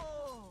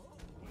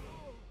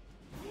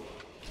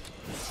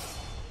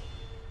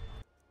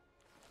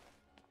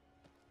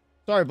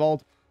 Sorry,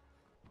 Bald.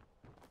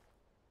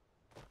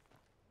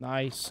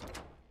 Nice.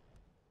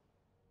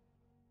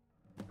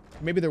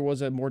 Maybe there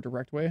was a more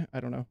direct way. I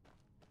don't know.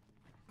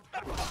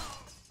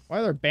 Why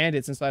are there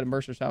bandits inside of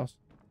Mercer's house?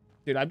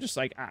 Dude, I'm just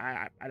like,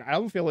 I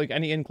don't feel like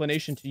any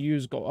inclination to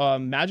use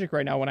magic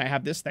right now when I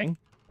have this thing.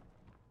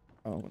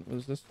 Oh, what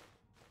was this?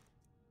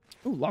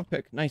 Ooh,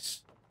 lockpick.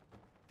 Nice.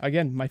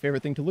 Again, my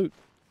favorite thing to loot.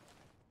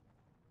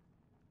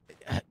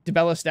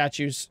 Dibella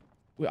statues.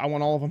 I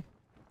want all of them.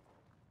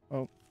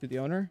 Oh, to the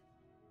owner?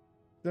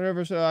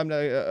 I'm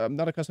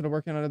not accustomed to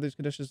working under these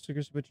conditions. But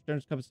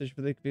returns compensation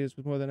for the inconvenience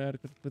was more than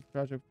adequate with the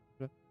project.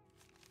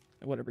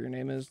 Whatever your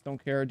name is.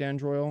 Don't care.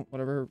 Dandroil.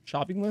 Whatever.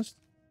 Shopping list?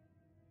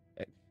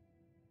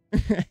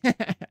 Wait,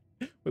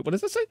 what does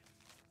that say?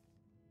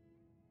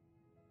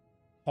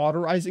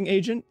 Cauterizing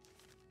agent?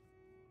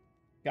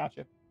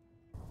 Gotcha.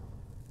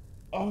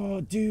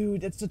 Oh, dude,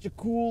 that's such a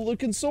cool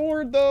looking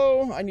sword,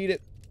 though. I need it.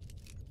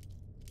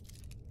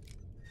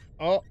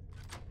 Oh.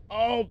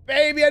 Oh,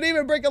 baby, I didn't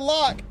even break a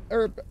lock.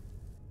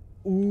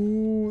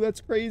 Ooh, that's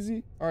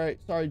crazy. All right,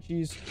 sorry,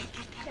 cheese.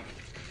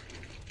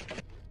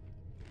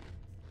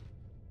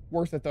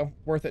 Worth it, though.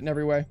 Worth it in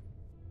every way.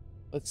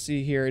 Let's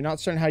see here. Not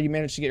certain how you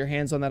managed to get your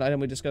hands on that item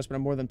we discussed, but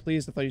I'm more than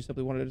pleased. I thought you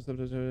simply wanted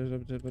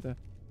to...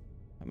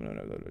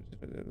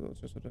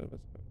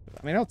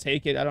 I mean, I'll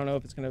take it. I don't know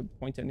if it's going to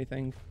point to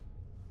anything.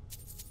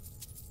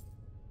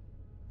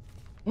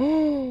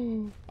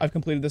 I've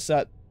completed the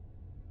set.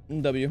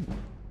 W.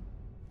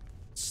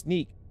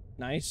 Sneak.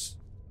 Nice.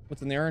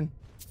 What's in the urn?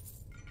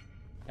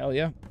 Hell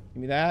yeah.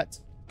 Give me that.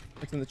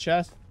 What's in the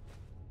chest?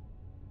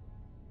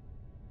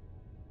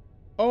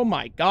 Oh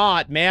my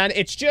god, man.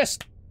 It's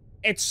just...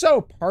 It's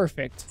so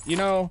perfect, you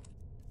know?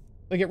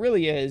 Like, it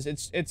really is.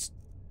 It's...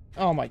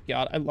 Oh my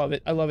god, I love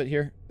it. I love it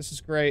here. This is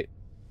great.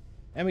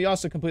 And we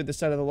also completed the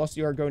set of the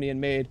Lusty Argonian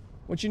Maid.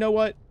 Which, you know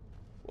what?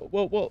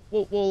 We'll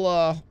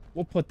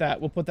put that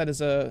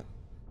as a...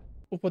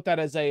 We'll put that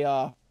as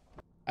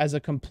a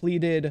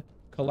completed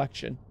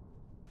collection.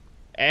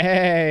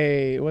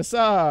 Hey, what's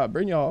up,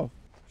 Brynjolf?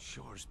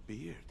 Shore's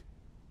beard.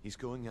 He's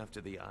going after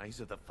the eyes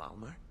of the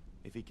Falmer.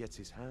 If he gets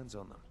his hands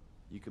on them,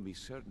 you can be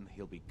certain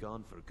he'll be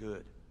gone for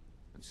good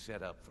and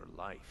set up for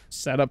life.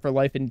 Set up for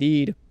life,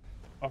 indeed.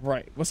 All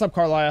right, what's up,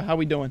 Carlisle? How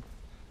we doing?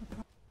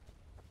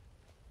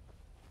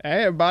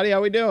 Hey, everybody,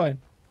 how we doing?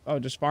 Oh,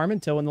 just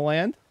farming, tilling the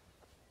land.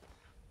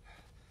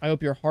 I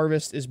hope your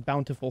harvest is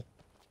bountiful.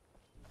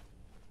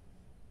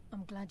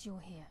 I'm glad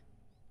you're here.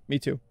 Me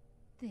too.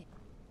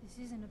 This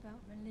isn't about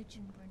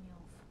religion,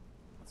 Brynjolf.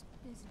 It's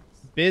business.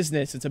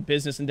 Business. It's a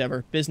business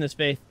endeavor. Business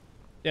faith.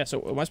 Yeah,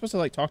 so am I supposed to,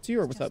 like, talk to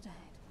you, or what's up?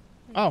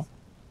 Oh.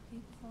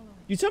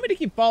 You tell me to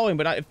keep following,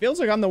 but it feels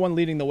like I'm the one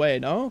leading the way,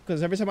 no?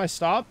 Because every time I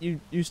stop, you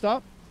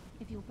stop?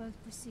 If you'll both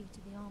proceed to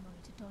the armory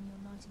to don your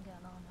Nightingale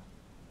armor,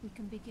 we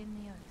can begin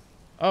the oath.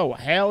 Oh,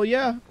 hell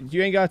yeah.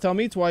 You ain't gotta tell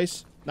me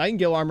twice.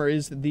 Nightingale armor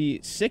is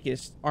the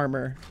sickest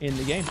armor in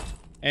the game.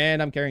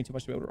 And I'm carrying too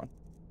much to be able to run.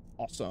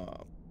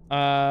 Awesome.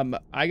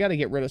 I gotta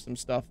get rid of some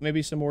stuff.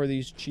 Maybe some more of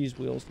these cheese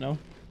wheels, no?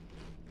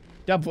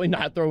 Definitely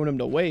not throwing them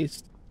to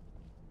waste.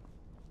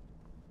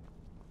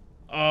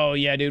 Oh,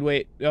 yeah, dude,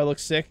 wait. Oh, it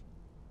looks sick.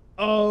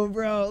 Oh,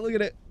 bro, look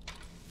at it.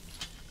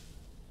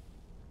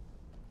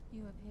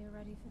 You appear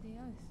ready for the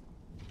oath.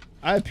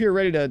 I appear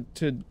ready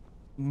to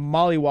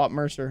mollywop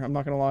Mercer, I'm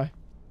not gonna lie.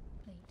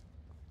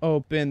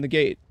 Open the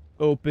gate.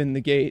 Open the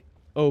gate.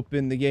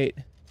 Open the gate.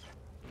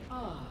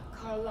 Ah,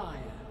 Carlisle.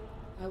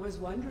 I was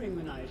wondering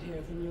when I'd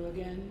hear from you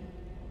again.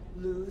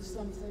 Lose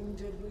something,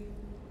 did we?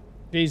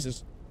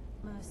 Jesus.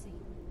 Mercy.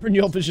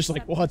 Brynjolf is just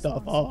like, what the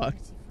fuck?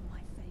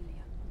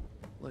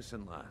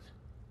 Listen, lad.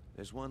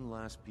 There's one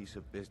last piece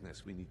of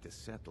business we need to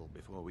settle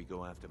before we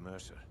go after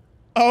Mercer.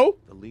 Oh?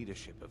 The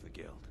leadership of the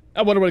guild.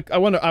 I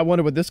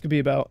wonder what this could be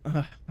about.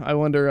 I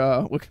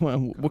wonder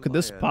what could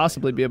this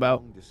possibly be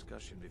about? Long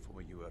discussion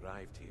before you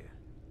arrived here.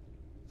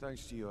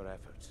 Thanks to your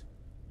efforts,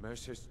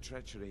 Mercer's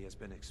treachery has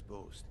been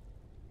exposed.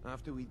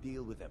 After we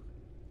deal with him,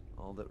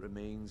 all that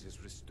remains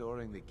is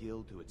restoring the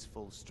guild to its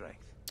full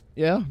strength.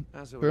 Yeah,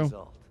 As a true.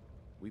 result,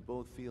 we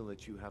both feel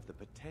that you have the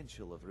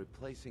potential of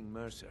replacing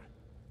Mercer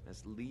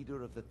as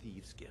leader of the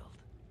Thieves Guild.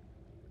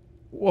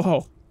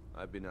 Whoa.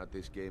 I've been at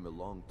this game a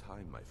long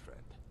time, my friend.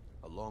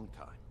 A long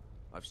time.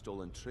 I've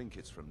stolen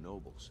trinkets from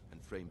nobles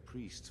and framed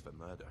priests for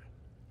murder.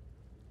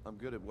 I'm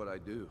good at what I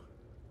do,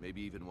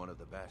 maybe even one of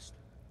the best,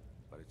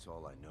 but it's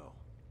all I know.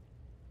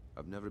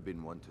 I've never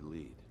been one to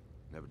lead.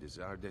 Never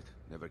desired it,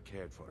 never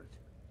cared for it.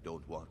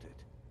 Don't want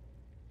it.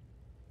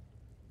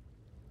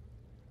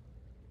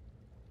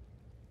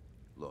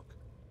 Look,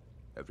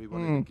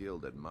 everyone in the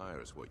guild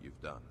admires what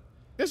you've done.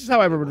 This is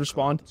how I would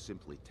respond.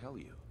 Simply tell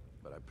you,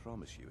 but I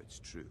promise you it's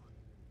true.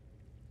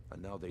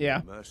 And now they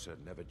know Mercer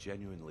never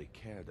genuinely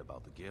cared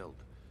about the guild.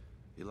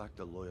 He lacked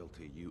the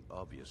loyalty you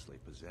obviously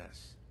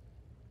possess.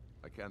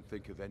 I can't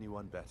think of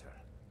anyone better.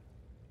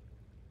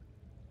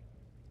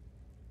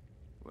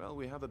 Well,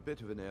 we have a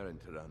bit of an errand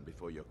to run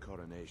before your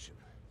coronation,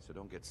 so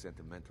don't get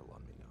sentimental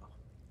on me now.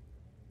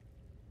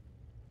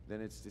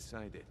 Then it's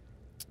decided.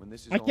 When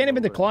this is I can't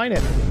even decline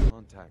it.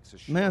 Contacts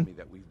assure Man, me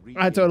that we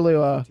I totally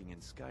in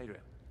Skyrim.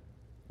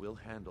 We'll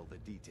handle the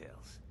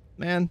details.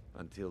 Man.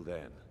 Until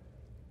then,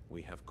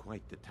 we have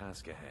quite the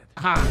task ahead.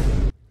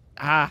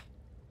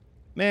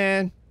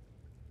 Man.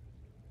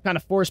 Kind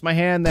of forced my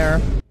hand there.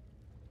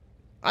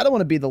 I don't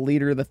want to be the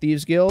leader of the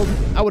Thieves Guild.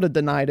 I would have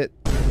denied it.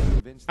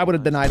 I would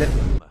have denied it.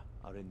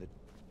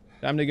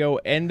 Time to go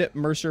end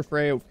Mercer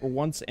Frey for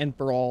once and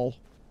for all.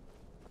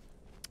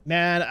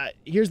 Man,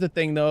 here's the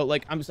thing though.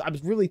 Like, I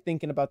was really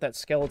thinking about that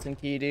skeleton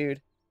key, dude.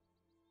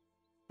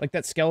 Like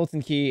that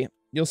skeleton key.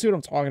 You'll see what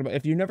I'm talking about.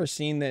 If you've never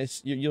seen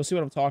this, you'll see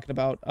what I'm talking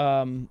about.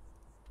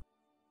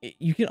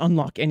 You can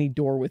unlock any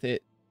door with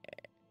it,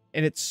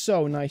 and it's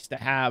so nice to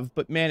have.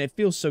 But man, it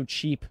feels so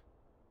cheap.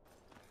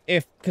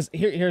 Because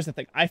here's the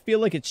thing. I feel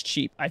like it's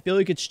cheap. I feel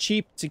like it's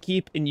cheap to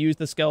keep and use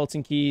the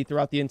skeleton key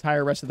throughout the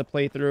entire rest of the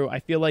playthrough. I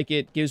feel like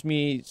it gives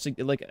me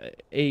like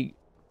a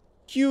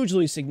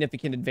hugely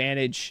significant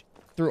advantage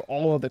through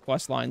all of the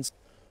quest lines.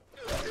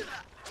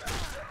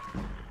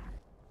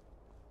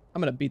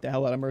 I'm gonna beat the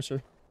hell out of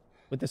Mercer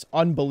with this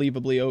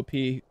unbelievably OP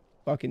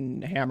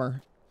fucking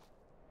hammer.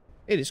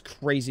 It is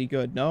crazy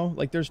good, no?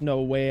 Like, there's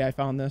no way I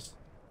found this.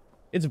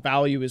 Its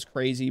value is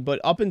crazy, but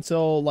up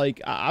until,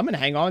 like, I'm gonna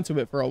hang on to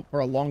it for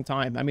a long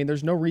time. I mean,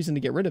 there's no reason to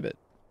get rid of it.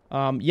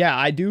 Yeah,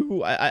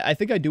 I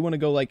think I do want to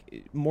go,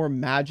 like, more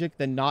magic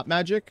than not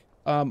magic.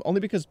 Only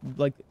because,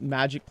 like,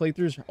 magic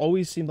playthroughs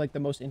always seem like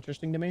the most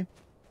interesting to me.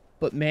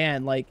 But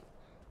man, like,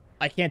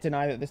 I can't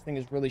deny that this thing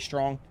is really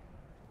strong.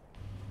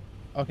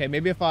 Okay,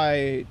 maybe if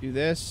I do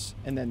this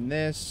and then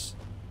this.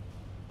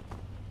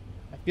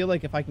 I feel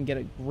like if I can get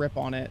a grip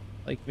on it,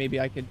 like, maybe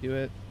I could do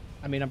it.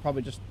 I mean, it'd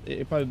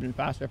probably been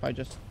faster if I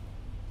just,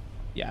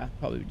 yeah,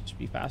 probably would just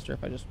be faster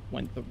if I just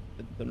went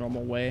the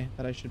normal way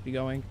that I should be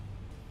going.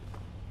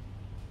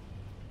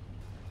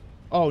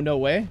 Oh, no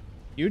way.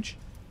 Huge.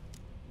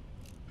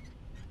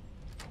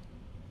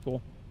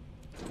 Cool.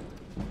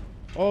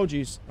 Oh,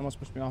 geez. Almost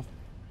pushed me off.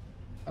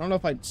 I don't know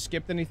if I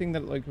skipped anything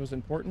that, like, was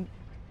important.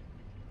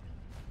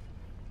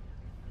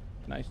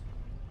 Nice.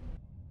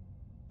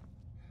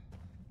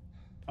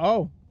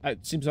 Oh,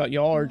 it seems like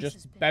y'all are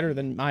just better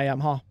than I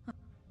am, huh?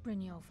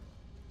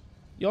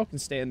 Y'all can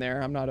stay in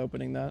there. I'm not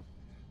opening that.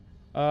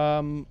 How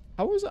am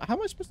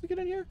I supposed to get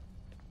in here?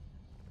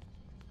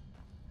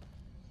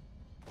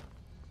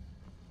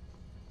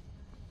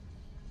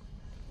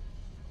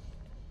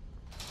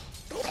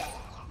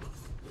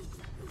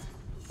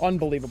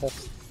 Unbelievable.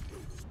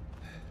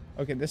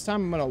 Okay, this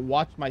time I'm gonna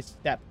watch my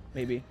step,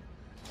 maybe. You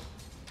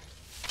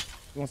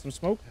want some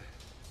smoke?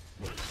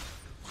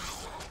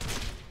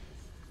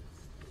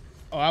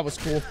 Oh, that was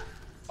cool.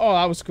 Oh,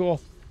 that was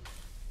cool.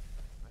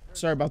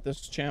 Sorry about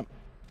this, champ.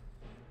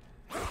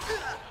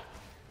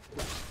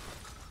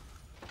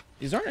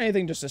 These aren't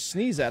anything just to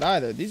sneeze at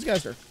either. These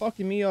guys are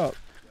fucking me up.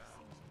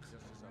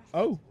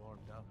 Oh.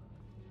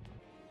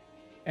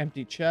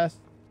 Empty chest.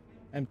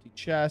 Empty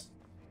chest.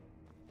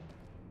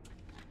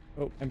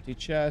 Oh, empty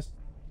chest.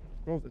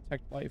 Roll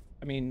detect life.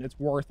 I mean, it's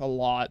worth a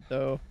lot,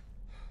 though.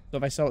 So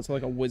if I sell it to,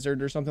 like, a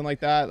wizard or something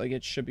like that, like,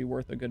 it should be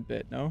worth a good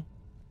bit, no?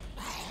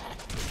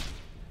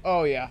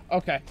 Oh, yeah.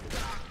 Okay.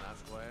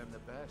 That's why I'm the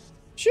best.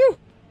 Shoo!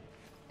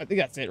 I think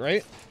that's it,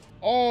 right?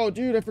 Oh,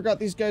 dude, I forgot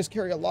these guys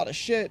carry a lot of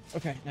shit.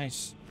 Okay,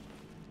 nice.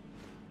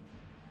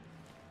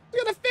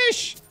 Look at the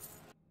fish!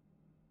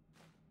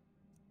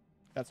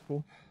 That's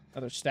cool.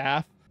 Another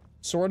staff.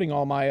 Sorting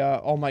all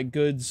my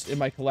goods in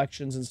my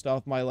collections and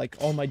stuff.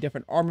 All my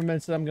different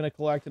armaments that I'm gonna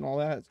collect and all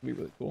that. It's gonna be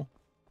really cool.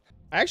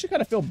 I actually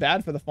kind of feel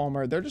bad for the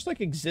Falmer. They're just,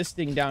 like,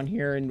 existing down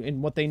here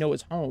in what they know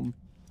is home.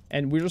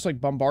 And we're just, like,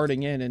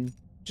 bombarding in and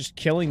just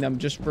killing them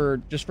just for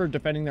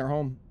defending their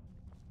home.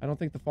 I don't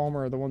think the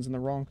Falmer are the ones in the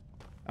wrong.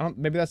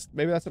 Maybe that's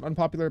an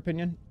unpopular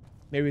opinion.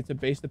 Maybe it's a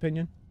based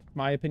opinion.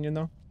 My opinion,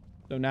 though.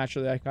 So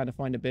naturally, I kind of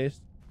find it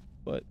based.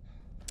 But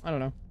I don't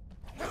know.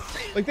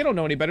 Like, they don't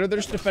know any better. They're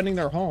just defending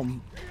their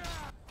home.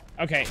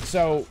 Okay,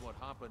 so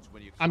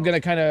I'm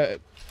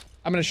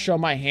gonna show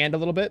my hand a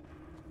little bit.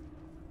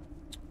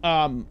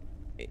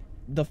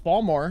 The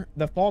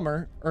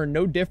Falmer are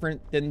no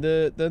different than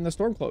the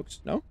Stormcloaks,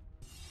 no?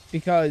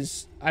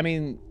 Because I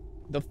mean,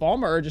 the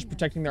Falmer are just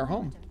protecting their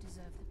home. Don't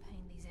deserve the pain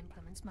these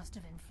implements must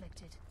have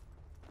inflicted.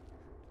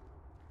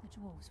 The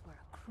dwarves were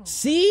a cruel.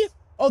 See?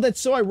 Oh,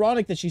 that's so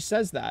ironic that she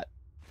says that.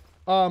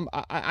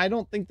 I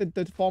don't think that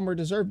the Falmer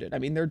deserved it. I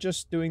mean, they're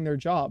just doing their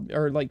job,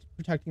 or like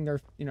protecting their,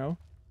 you know,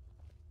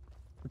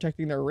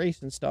 protecting their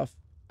race and stuff.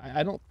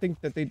 I don't think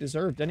that they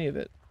deserved any of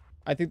it.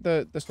 I think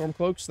the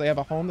Stormcloaks, they have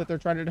a home that they're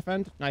trying to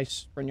defend.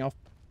 Nice, Brynjolf.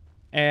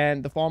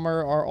 And the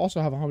Falmer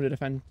also have a home to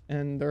defend,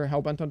 and they're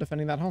hell-bent on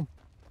defending that home.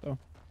 So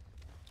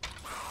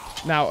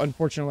now,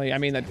 unfortunately, I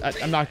mean,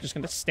 I'm not just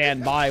going to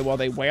stand by while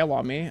they wail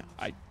on me.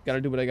 I got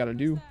to do what I got to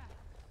do.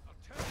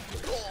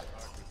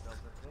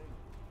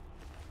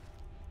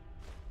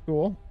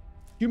 Cool.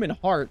 Human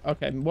heart.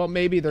 Okay, well,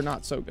 maybe they're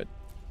not so good.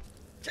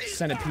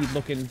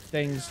 Centipede-looking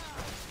things.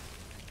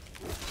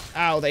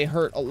 Ow, they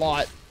hurt a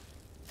lot.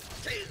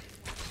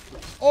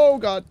 Oh,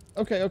 God.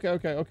 Okay.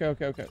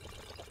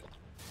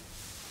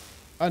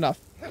 Enough.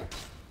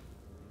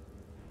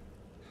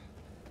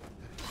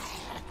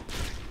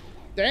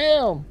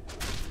 Damn.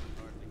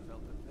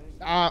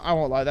 I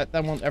won't lie.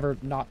 That won't ever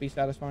not be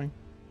satisfying.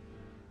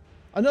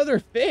 Another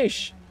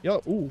fish.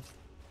 Yo, ooh.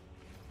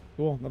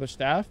 Cool. Another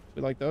staff.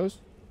 We like those.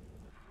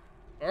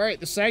 All right,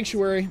 the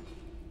sanctuary.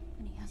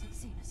 And he hasn't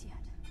seen us yet.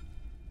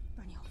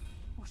 Brynjolf,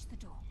 watch the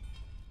door.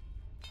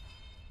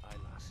 Aye,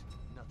 lass.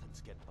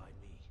 Nothing's get by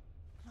me.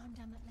 Climb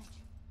down that ledge.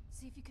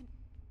 See if you can...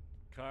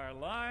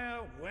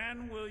 Carlia,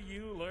 when will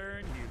you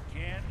learn you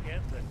can't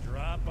get the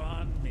drop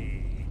on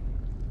me?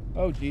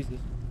 Oh, Jesus.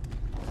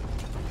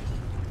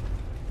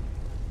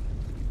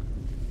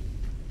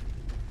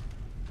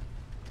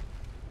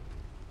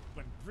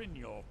 When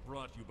Brynjolf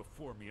brought you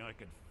before me, I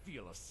could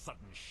feel a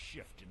sudden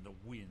shift in the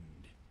wind.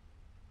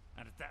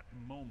 And at that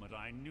moment,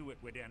 I knew it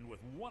would end with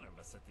one of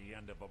us at the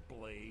end of a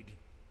blade.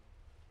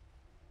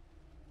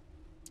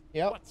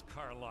 Yep. What's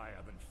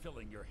Carlia been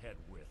filling your head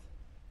with?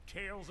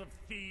 Tales of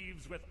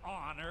thieves with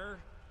honor?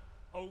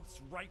 Oaths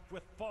ripe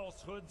with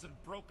falsehoods and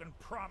broken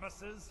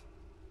promises?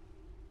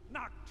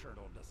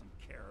 Nocturnal doesn't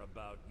care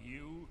about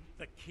you,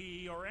 the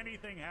key, or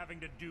anything having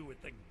to do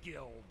with the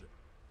guild.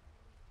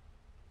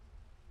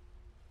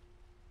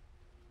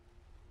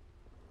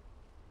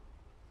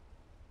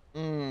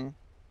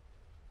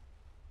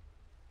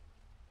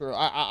 True.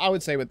 I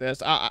would say with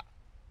this, I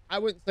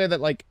wouldn't say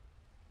that, like,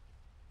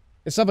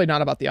 it's definitely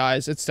not about the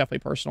eyes. It's definitely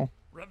personal.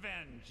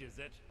 Revenge, is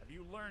it? Have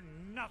you learned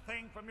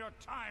nothing from your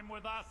time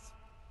with us?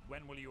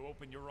 When will you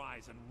open your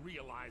eyes and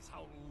realize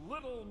how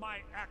little my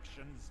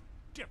actions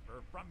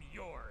differ from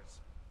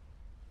yours?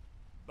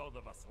 Both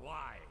of us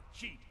lie,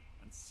 cheat,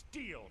 and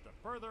steal to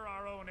further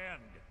our own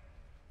end.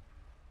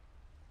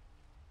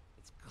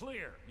 It's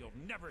clear you'll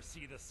never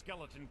see the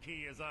skeleton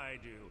key as I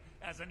do,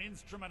 as an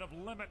instrument of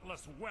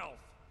limitless wealth.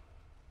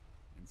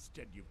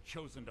 Instead, you've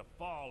chosen to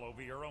fall over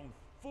your own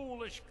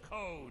foolish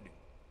code.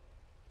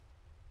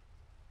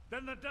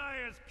 Then the die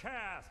is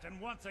cast, and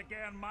once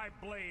again my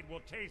blade will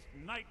taste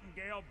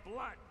nightingale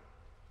blood.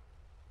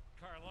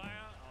 Carlia,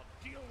 I'll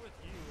deal with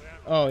you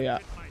after I rid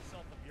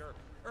myself of your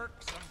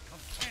irksome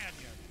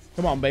companions.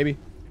 Come on, baby.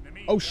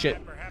 Oh,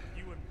 shit. Perhaps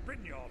you and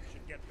Brynjolf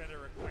should get better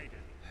acquainted.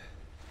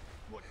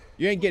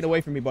 You ain't getting away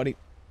from me, buddy.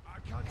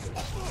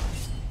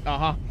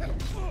 Uh-huh.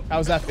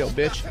 How's that feel,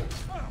 bitch?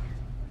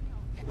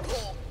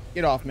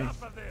 Get off me.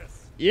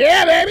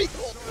 Yeah, baby!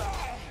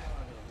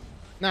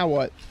 Now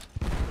what?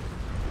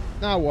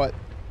 Now what?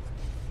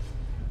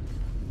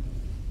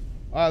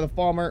 The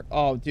Falmer.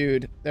 Oh,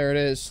 dude. There it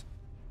is.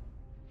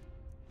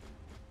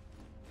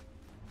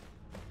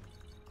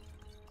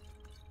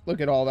 Look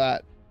at all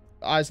that.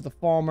 The eyes of the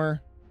Falmer.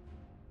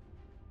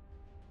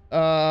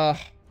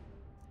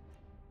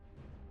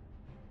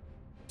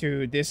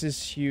 Dude, this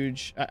is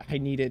huge. I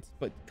need it,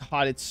 but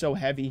God, it's so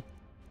heavy.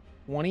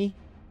 20?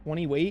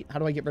 20 weight? How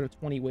do I get rid of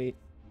 20 weight?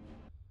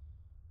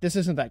 This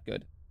isn't that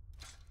good.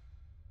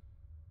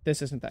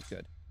 This isn't that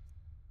good.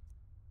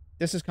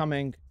 This is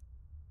coming.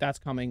 That's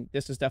coming.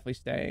 This is definitely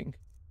staying.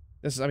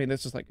 This is, I mean,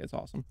 this is like, it's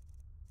awesome.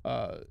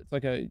 It's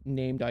like a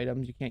named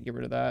item. You can't get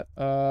rid of that.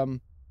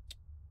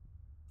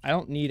 I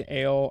don't need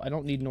ale. I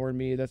don't need Nord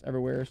meat. That's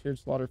everywhere. Seared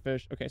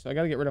slaughterfish. Okay, so I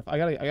gotta get rid of, I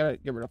gotta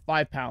get rid of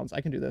 5 pounds.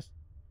 I can do this.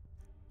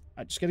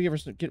 I just gotta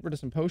get rid of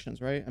some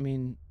potions, right? I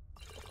mean,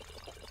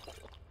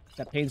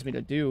 that pains me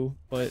to do,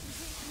 but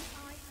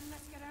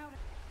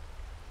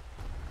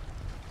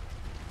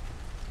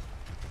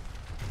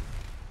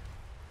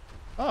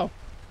oh,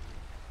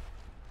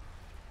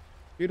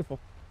 beautiful.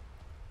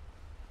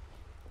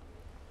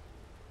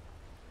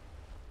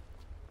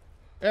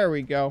 There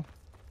we go.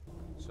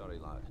 Sorry,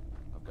 lad.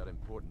 I've got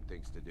important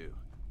things to do.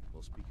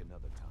 We'll speak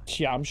another time.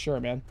 Yeah, I'm sure,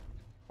 man.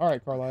 All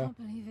right, Carlisle. I can't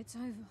believe it's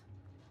over.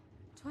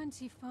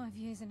 25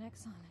 years in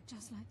exile, and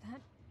just like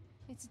that,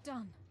 it's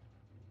done.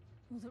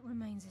 All that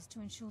remains is to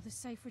ensure the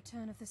safe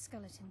return of the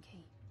skeleton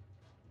key.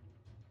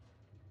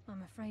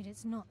 I'm afraid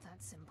it's not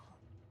that simple.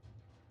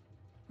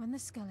 When the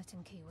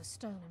skeleton key was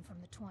stolen from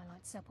the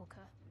Twilight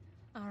Sepulchre,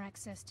 our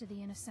access to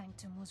the inner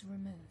sanctum was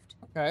removed.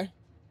 Okay.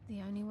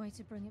 The only way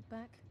to bring it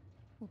back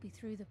will be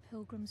through the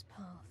Pilgrim's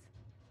Path.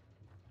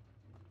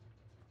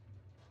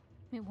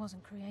 It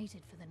wasn't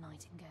created for the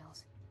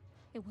Nightingales.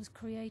 It was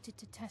created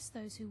to test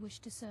those who wish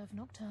to serve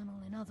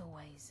Nocturnal in other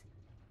ways.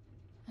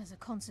 As a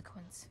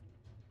consequence,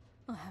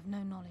 I have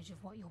no knowledge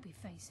of what you'll be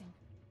facing.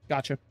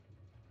 Gotcha.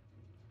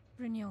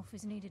 Brynjolf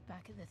is needed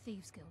back at the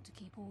Thieves' Guild to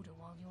keep order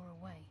while you're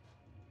away.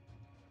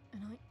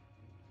 And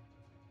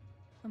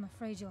I'm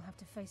afraid you'll have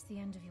to face the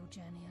end of your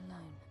journey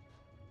alone.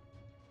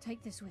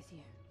 Take this with you.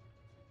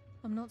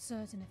 I'm not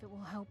certain if it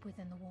will help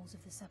within the walls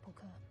of the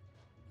Sepulchre.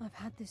 I've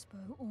had this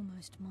bow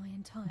almost my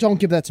entire life. Don't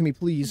give that to me,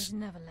 please. It has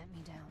never let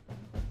me down.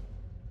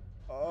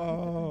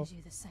 Oh.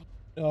 You the same.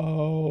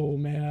 Oh,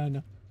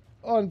 man.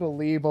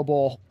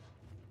 Unbelievable.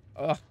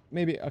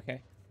 Maybe,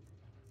 okay.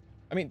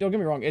 I mean, don't get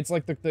me wrong. It's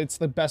like it's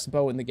the best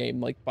bow in the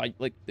game. Like,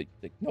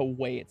 no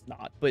way it's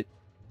not. But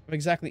I'm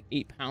exactly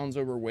 8 pounds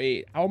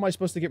overweight. How am I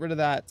supposed to get rid of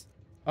that?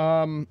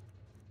 Hide.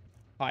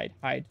 Do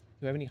I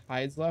have any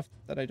hides left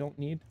that I don't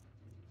need?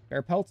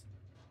 Bear pelt?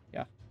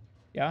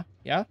 Yeah.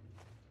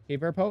 Okay,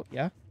 bear pelt?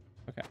 Yeah.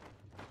 Okay.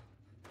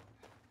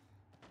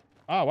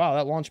 Oh, wow,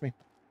 that launched me.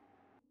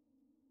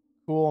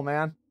 Cool,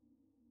 man.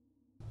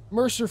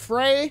 Mercer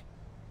Frey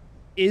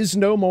is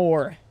no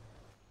more.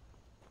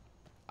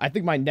 I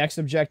think my next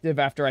objective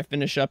after I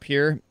finish up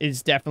here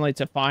is definitely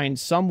to find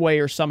some way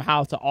or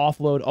somehow to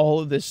offload all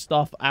of this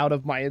stuff out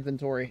of my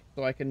inventory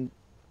so I can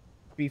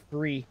be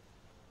free.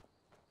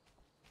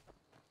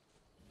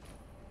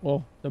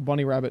 Whoa, the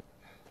bunny rabbit.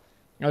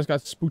 I just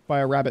got spooked by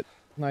a rabbit.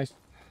 Nice.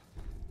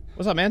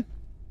 What's up, man?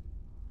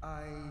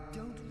 I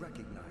don't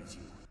recognize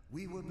you.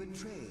 We were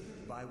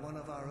betrayed by one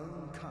of our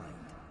own kind.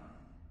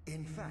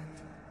 In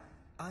fact,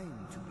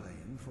 I'm to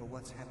blame for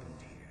what's happened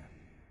here.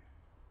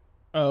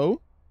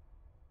 Oh?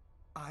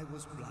 I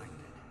was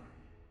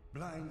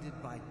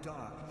blinded by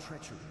dark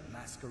treachery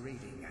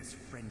masquerading as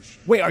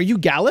friendship. Wait, are you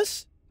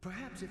Gallus?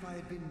 Perhaps if I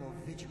had been more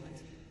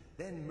vigilant,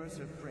 then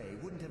Mercer Frey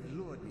wouldn't have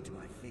lured me to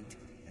my fate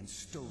and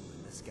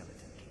stolen the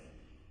skeleton key.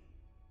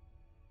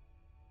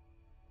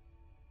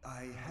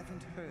 I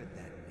haven't heard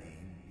that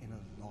name in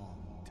a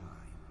long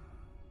time.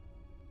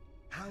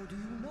 How do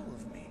you know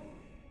of me?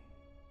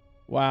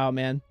 Wow,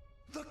 man.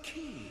 The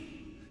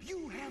key!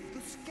 You have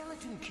the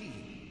skeleton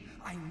key!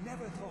 I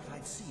never thought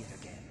I'd see it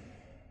again.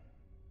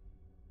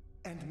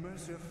 And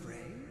Mercer Frey?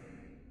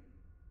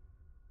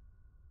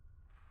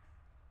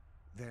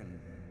 Then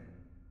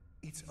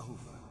it's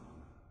over,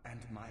 and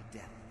my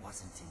death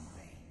wasn't in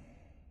vain.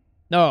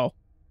 No.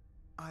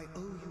 I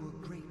owe you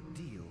a great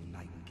deal,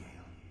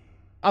 Nightingale.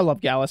 I love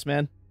Gallus,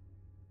 man.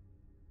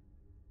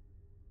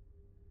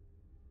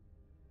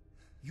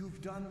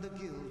 You've done the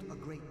Guild a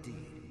great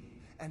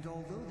deed, and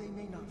although they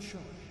may not show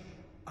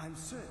it, I'm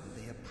certain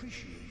they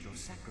appreciate your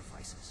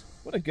sacrifices.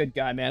 What a good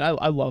guy, man.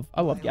 I love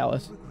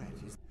Gallus. My only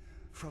regret is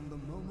from the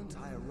moment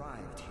I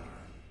arrived here,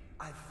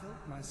 I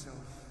felt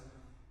myself,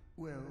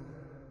 well,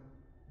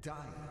 dying.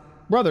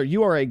 Brother,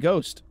 you are a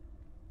ghost.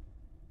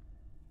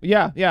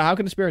 Yeah, how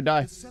can a spirit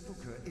die? The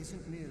sepulchre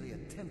isn't merely a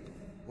temple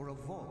or a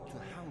vault to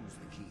house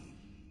the key.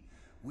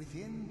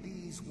 Within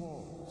these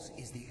walls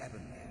is the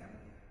Ebonmere,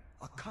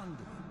 a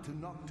conduit to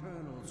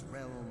Nocturnal's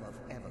realm of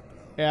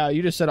Everglow. Yeah,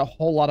 you just said a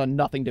whole lot of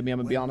nothing to me, I'm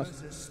gonna be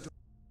honest.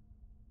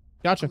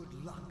 Gotcha.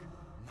 Good luck,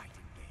 Nightingale.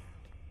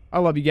 I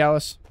love you,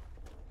 Gallus.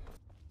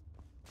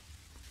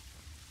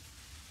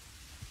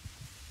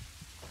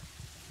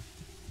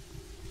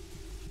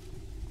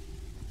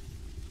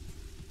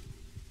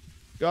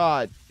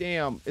 God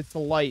damn, it's the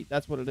light.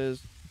 That's what it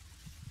is.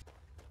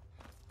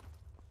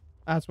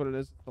 That's what it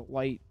is. The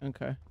light.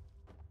 Okay.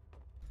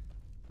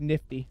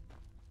 Nifty.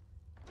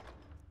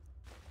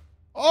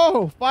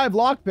 Oh, 5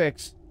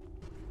 lockpicks.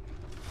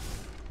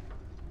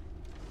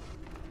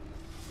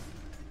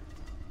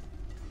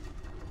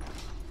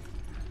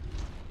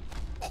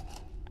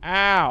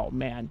 Ow,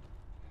 man.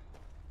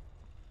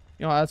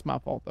 You know, that's my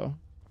fault, though.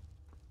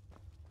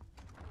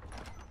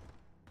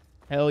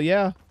 Hell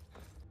yeah.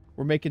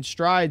 We're making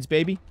strides,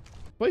 baby.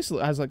 This place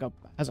has like a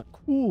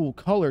cool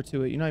color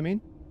to it, you know what I mean?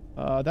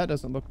 That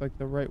doesn't look like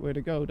the right way to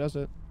go, does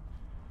it?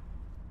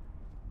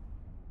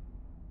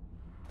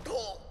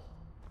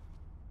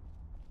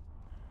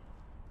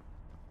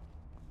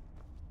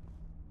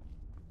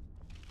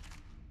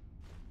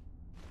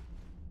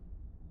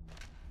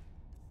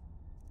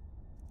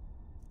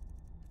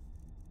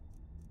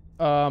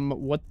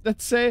 What did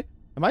that say?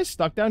 Am I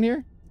stuck down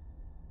here?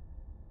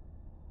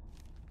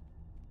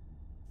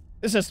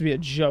 This has to be a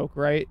joke,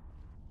 right?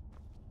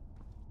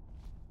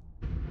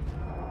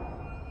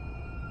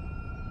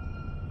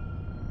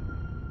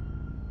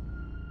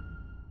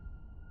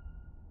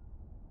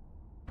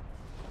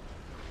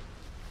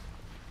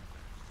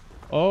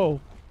 Oh.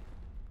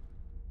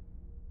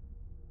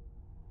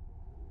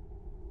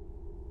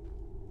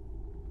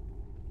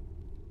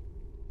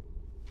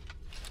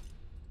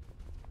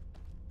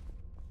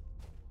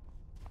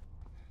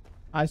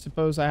 I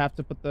suppose I have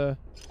to put the...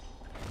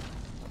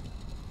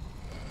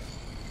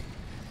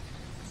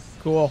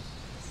 Cool.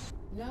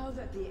 Now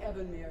that the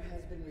Ebonmere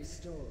has been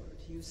restored,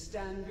 you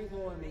stand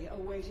before me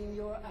awaiting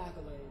your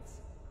accolades.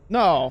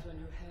 No. On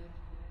your head,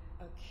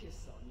 a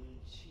kiss on your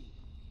cheek.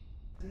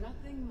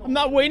 Nothing more. I'm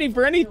not waiting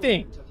for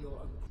anything.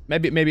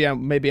 Maybe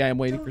I am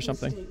waiting for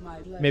something.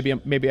 Maybe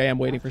I am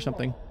waiting for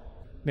something.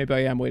 Maybe I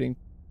am waiting.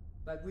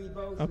 But we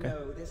both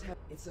know this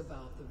it's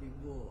about the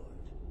reward,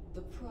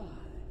 the prize.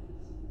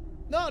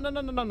 No.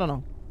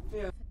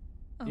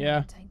 I Yeah.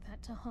 won't take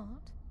that to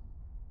heart.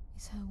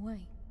 It's her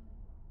way.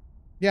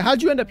 Yeah,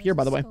 how'd you end up here,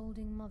 by the way?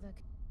 Scolding mother,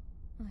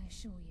 I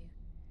assure you.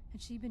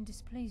 Had she been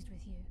displeased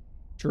with you,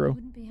 True. we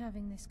wouldn't be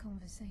having this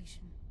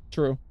conversation.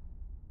 True.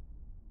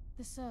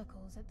 The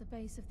circles at the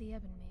base of the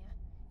Ebonmere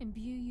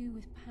imbue you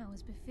with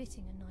powers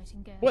befitting a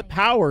nightingale. What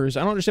powers? I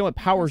don't understand what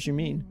powers you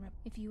mean.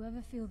 If you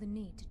ever feel the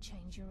need to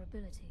change your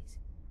abilities,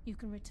 you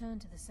can return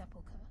to the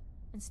sepulchre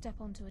and step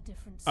onto a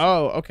different side.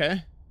 Oh,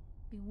 okay.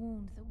 Be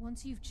warned that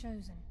once you've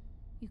chosen,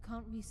 you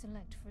can't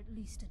reselect for at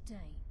least a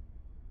day.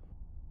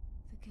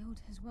 The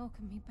guild has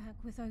welcomed me back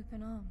with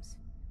open arms.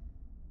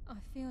 I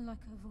feel like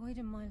a void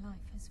in my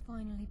life has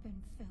finally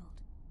been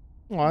filled.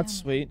 Oh, that's I only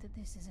sweet. hope that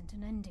this isn't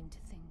an ending to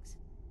things,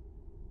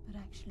 but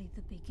actually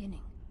the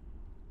beginning.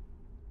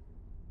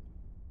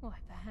 Why,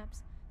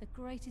 perhaps the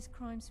greatest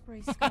crime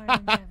spree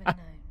Skyrim's ever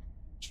known.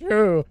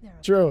 True. There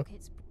are True.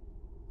 pockets.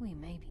 We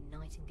may be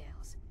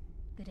nightingales,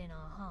 but in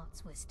our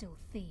hearts we're still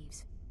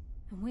thieves,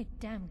 and we're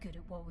damn good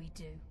at what we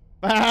do.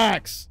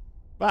 Facts.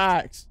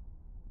 Facts.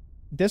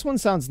 This one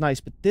sounds nice,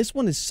 but this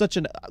one is such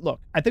an... Look,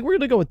 I think we're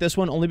going to go with this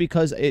one only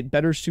because it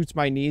better suits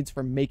my needs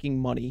for making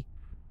money.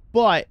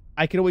 But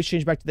I can always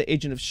change back to the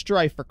Agent of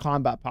Strife for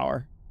combat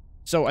power.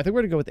 So I think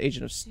we're going to go with the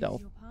Agent of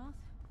Stealth. Choose your path,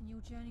 and your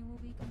journey will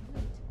be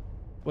complete.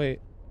 Wait.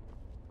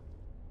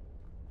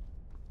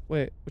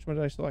 Wait, which one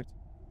did I select?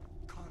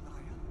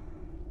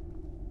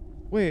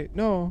 Wait,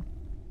 no.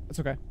 That's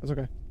okay. That's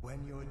okay.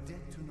 When your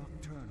debt to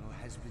Nocturnal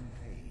has been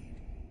paid,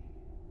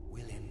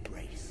 we'll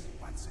embrace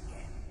once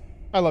again.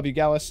 I love you,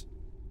 Gallus.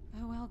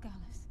 Farewell,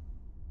 Gallus.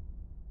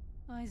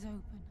 Eyes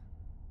open.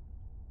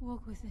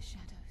 Walk with the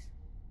shadows.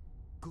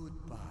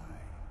 Goodbye.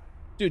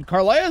 Dude,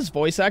 Carlia's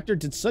voice actor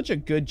did such a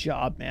good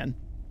job, man.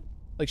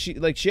 Like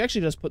she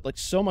actually does put like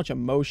so much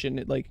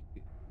emotion.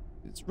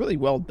 It's really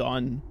well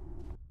done.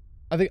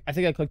 I think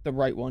I clicked the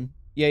right one.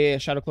 Yeah,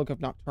 Shadow Cloak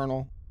of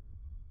Nocturnal.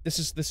 This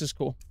is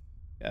cool.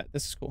 Yeah,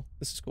 this is cool.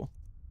 This is cool.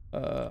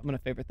 I'm gonna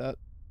favorite that.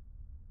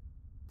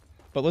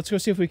 But let's go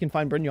see if we can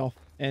find Brynjolf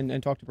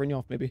and talk to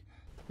Brynjolf maybe.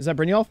 Is that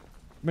Brynjolf?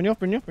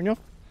 Brynjolf?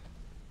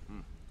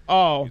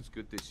 Oh. It's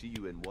good to see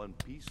you in one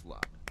piece,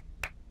 lad.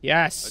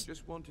 Yes. I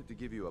just wanted to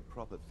give you a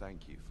proper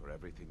thank you for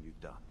everything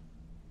you've done.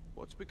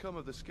 What's become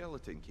of the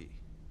skeleton key?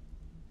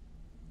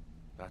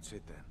 That's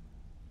it then.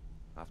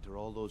 After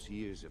all those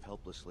years of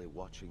helplessly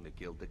watching the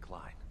guild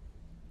decline.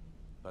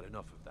 But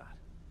enough of that.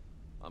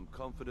 I'm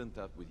confident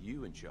that with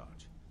you in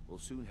charge, we'll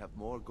soon have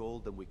more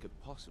gold than we could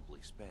possibly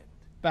spend.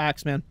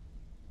 Facts, man.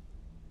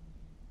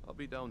 I'll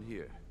be down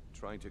here,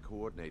 trying to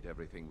coordinate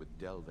everything with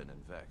Delvin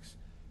and Vex,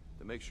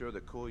 to make sure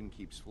the coin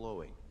keeps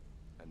flowing,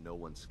 and no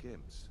one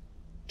skims.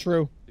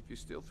 True. If you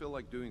still feel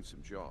like doing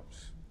some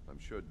jobs, I'm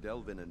sure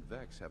Delvin and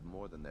Vex have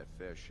more than their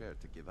fair share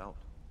to give out.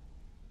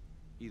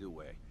 Either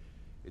way,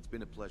 it's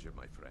been a pleasure,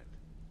 my friend.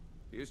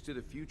 Here's to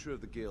the future of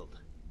the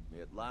guild. May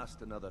it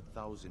last another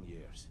 1,000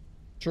 years.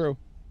 True.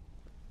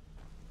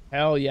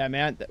 Hell yeah,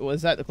 man.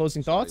 Was that the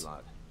closing thoughts?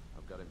 Lad.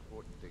 I've got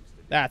important things to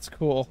do. That's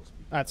cool.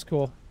 That's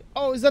cool.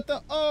 Oh, is that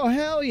the... Oh,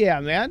 hell yeah,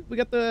 man. We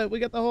got the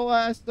whole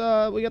ass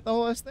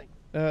thing.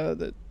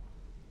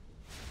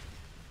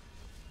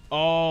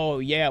 Oh,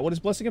 yeah. What is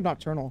Blessing of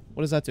Nocturnal?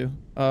 What does that do?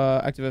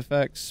 Active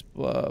effects.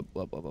 Blah,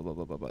 blah, blah, blah,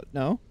 blah, blah, blah.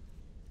 No?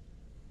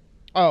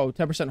 Oh,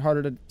 10%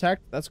 harder to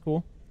detect. That's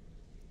cool.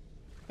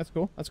 That's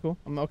cool. That's cool.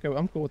 I'm okay.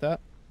 I'm cool with that.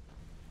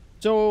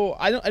 So,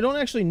 I don't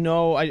actually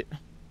know. I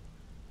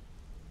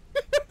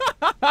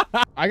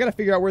gotta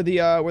figure out where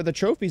the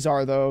trophies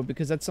are though,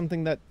 because that's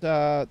something that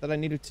I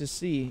needed to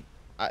see.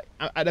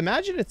 I'd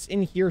imagine it's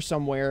in here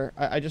somewhere.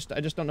 I just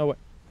don't know what.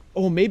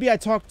 Oh, maybe I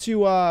talked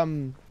to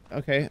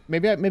okay,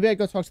 maybe I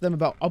go talk to them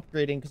about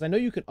upgrading, because I know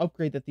you can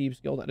upgrade the Thieves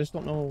Guild. I just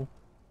don't know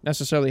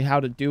necessarily how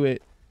to do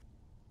it.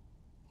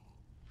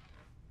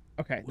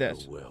 Okay,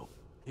 this. Well,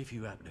 if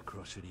you happen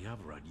across any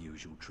other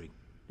unusual trick,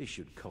 this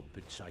should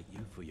compensate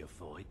you for your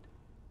fight.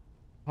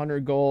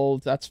 100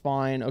 gold, that's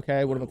fine.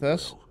 Okay, what about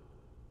this?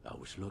 I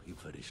was looking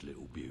for this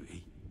little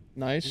beauty.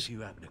 Nice. If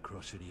you happen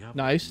across any other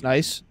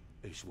nice.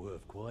 It's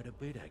worth quite a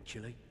bit,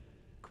 actually.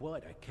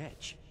 Quite a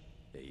catch.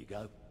 There you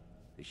go.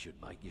 This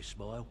should make you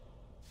smile.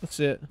 That's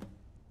it.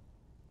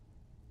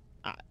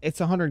 It's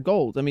 100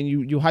 gold. I mean,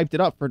 you hyped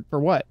it up for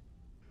what?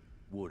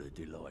 What a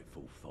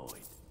delightful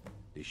fight.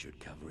 This should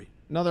cover it.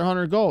 Another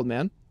 100 gold,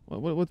 man.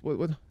 What?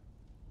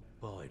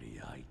 By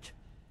the 8,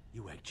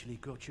 you actually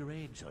got your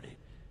hands on it.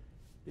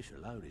 This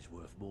alone is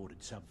worth more than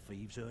some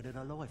thieves earn in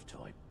a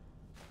lifetime.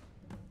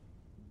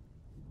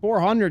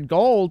 400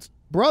 gold?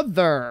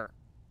 Brother!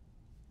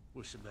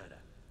 What's the matter?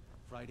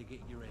 Afraid of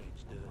getting your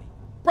hands dirty?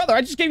 Brother,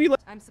 I just gave you...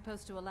 I'm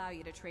supposed to allow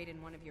you to trade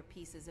in one of your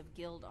pieces of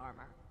guild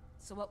armor.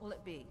 So what will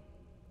it be?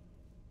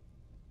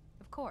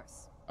 Of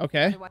course.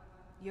 Okay. Otherwise,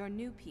 your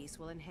new piece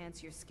will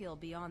enhance your skill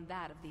beyond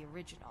that of the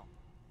original.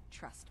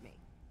 Trust me.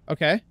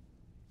 Okay.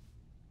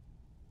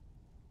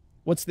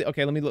 What's the...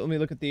 Okay, let me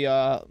look at the...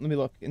 let me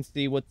look and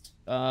see what's...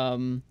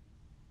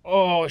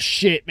 Oh,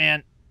 shit,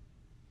 man.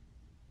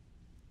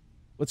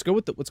 Let's go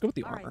with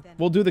the armor.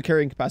 We'll do the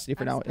carrying capacity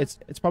for now. It's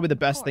probably the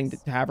best thing to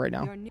have right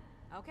now.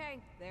 Okay,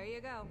 there you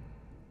go.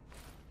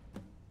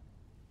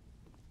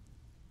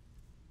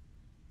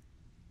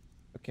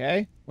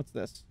 Okay, what's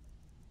this?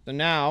 So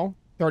now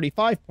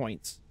 35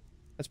 points.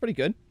 That's pretty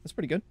good. That's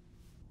pretty good.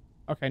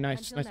 Okay,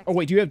 nice, nice. Oh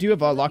wait, do you have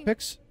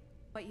lockpicks?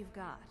 What you've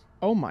got.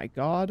 Oh my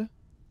god.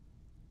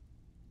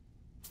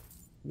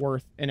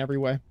 Worth in every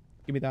way.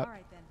 Give me that. All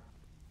right, then.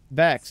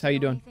 Vex, how you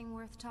doing? Anything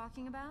worth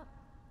talking about?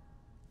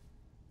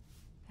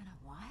 Been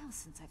a while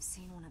since I've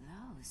seen one of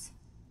those.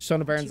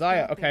 Stone of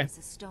Baranziah. Okay. It's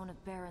a stone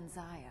of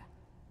Baranziah.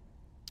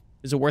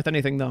 Is it worth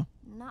anything though?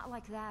 Not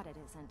like that, it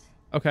isn't.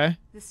 Okay.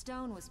 The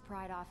stone was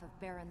pried off of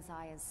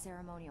Baranziah's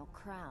ceremonial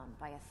crown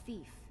by a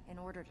thief in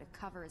order to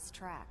cover his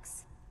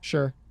tracks.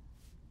 Sure.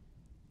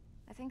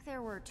 I think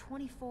there were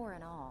 24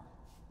 in all.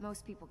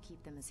 Most people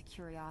keep them as a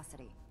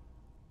curiosity.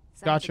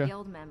 Some Gotcha. of the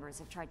guild members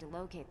have tried to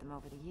locate them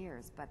over the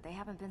years, but they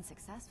haven't been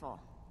successful.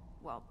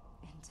 Well,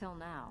 until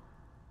now.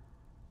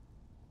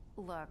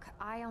 Look,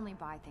 I only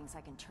buy things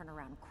I can turn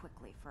around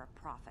quickly for a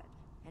profit.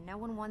 And no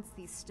one wants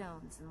these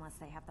stones unless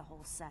they have the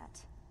whole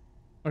set.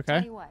 Okay.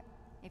 Tell you what,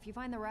 if you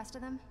find the rest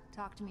of them,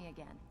 talk to me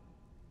again.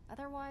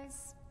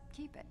 Otherwise,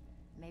 keep it.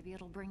 Maybe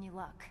it'll bring you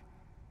luck.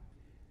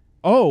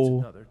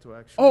 Oh.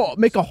 Oh,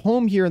 make a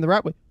home here in the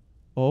Ratway.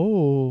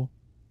 Oh.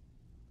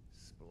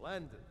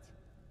 Splendid.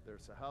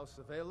 There's a house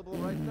available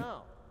right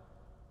now.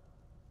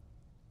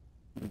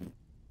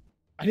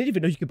 I didn't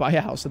even know you could buy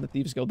a house in the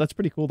Thieves Guild. That's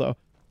pretty cool though.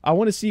 I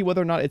want to see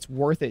whether or not it's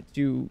worth it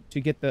to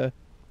get the...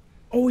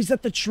 Oh, is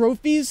that the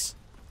trophies?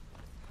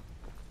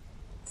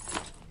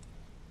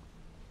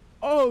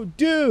 Oh,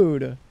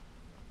 dude.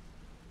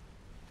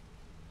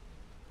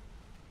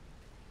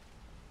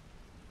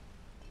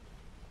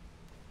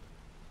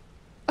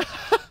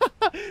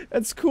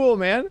 That's cool,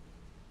 man.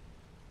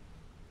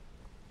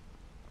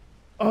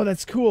 Oh,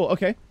 that's cool.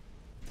 Okay.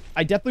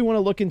 I definitely want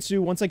to look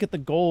into, once I get the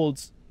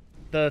golds,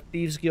 the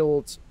Thieves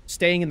Guild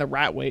staying in the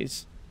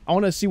Ratways. I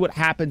want to see what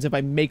happens if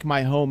I make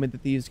my home in the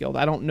Thieves Guild.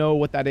 I don't know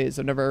what that is.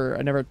 I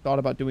never thought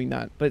about doing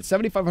that. But it's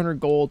 7,500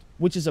 gold,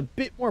 which is a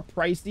bit more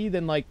pricey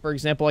than, like, for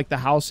example, like the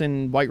house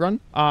in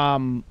Whiterun.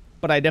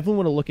 But I definitely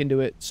want to look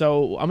into it.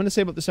 So I'm going to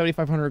save up the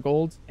 7,500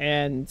 gold,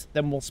 and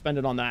then we'll spend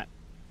it on that.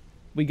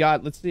 We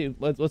got, let's see,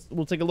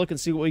 we'll take a look and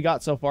see what we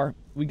got so far.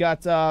 We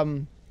got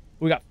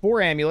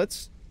 4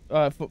 amulets,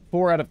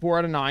 4 out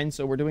of 9,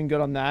 so we're doing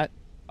good on that.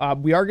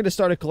 We are going to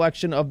start a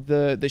collection of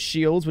the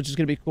shields, which is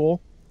going to be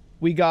cool.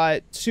 We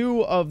got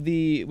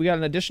we got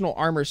an additional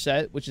armor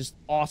set, which is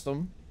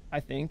awesome, I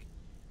think.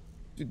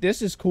 Dude,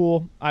 this is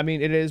cool. I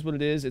mean, it is what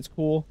it is. It's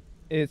cool.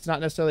 It's not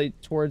necessarily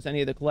towards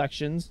any of the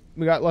collections.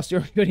 We got Lusty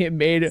Arcadian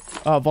Made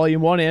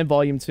Volume 1 and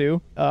Volume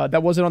 2.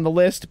 That wasn't on the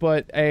list,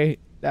 but hey,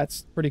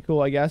 that's pretty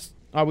cool, I guess.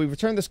 We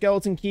returned the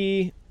skeleton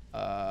key.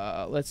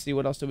 Let's see,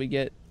 what else did we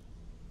get?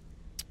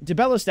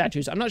 Dibella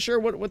statues. I'm not sure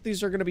what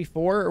these are going to be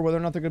for, or whether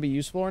or not they're going to be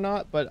useful or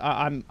not, but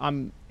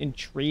I'm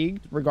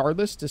intrigued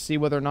regardless to see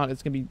whether or not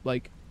it's going to be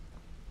like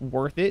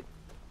worth it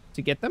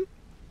to get them.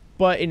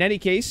 But in any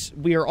case,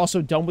 we are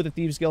also done with the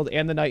Thieves Guild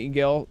and the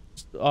Nightingale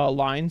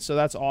line, so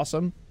that's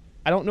awesome.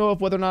 I don't know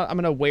whether or not I'm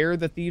going to wear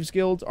the Thieves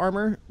Guild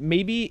armor.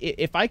 Maybe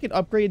if I could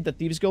upgrade the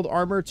Thieves Guild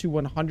armor to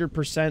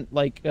 100%,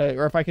 like,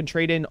 or if I can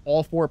trade in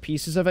all 4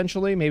 pieces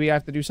eventually, maybe I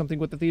have to do something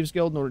with the Thieves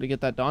Guild in order to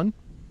get that done.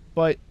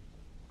 But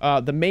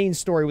the main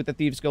story with the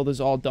Thieves Guild is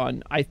all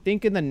done. I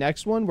think in the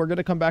next one, we're going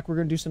to come back. We're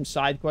going to do some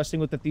side questing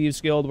with the Thieves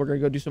Guild. We're going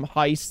to go do some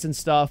heists and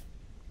stuff.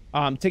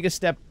 Take a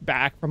step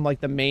back from, like,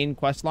 the main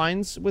quest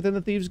lines within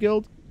the Thieves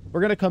Guild. We're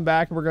going to come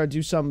back and we're going to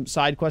do some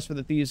side quests for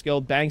the Thieves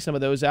Guild, bang some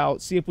of those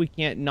out, see if we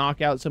can't knock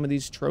out some of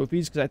these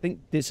trophies, because I think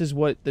this is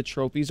what the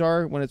trophies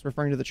are when it's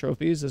referring to the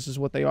trophies. This is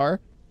what they are.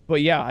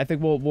 But yeah, I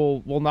think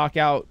we'll knock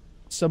out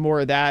some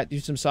more of that,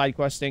 do some side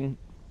questing,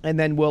 and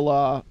then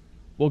we'll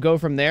go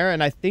from there.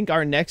 And I think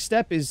our next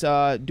step is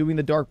doing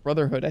the Dark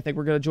Brotherhood. I think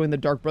we're going to join the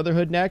Dark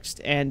Brotherhood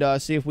next and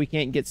see if we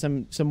can't get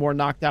some more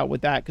knocked out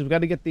with that, because we've got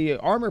to get the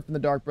armor from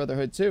the Dark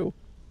Brotherhood too.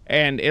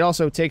 And it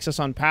also takes us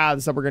on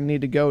paths that we're going to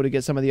need to go to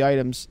get some of the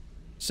items.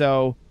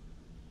 So,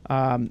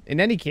 in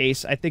any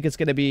case, I think it's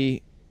going to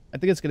be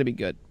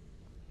good.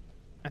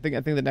 I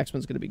think the next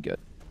one's going to be good.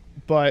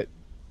 But,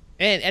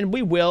 and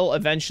we will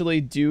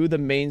eventually do the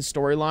main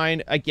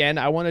storyline. Again,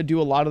 I want to do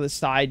a lot of the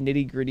side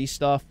nitty gritty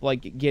stuff,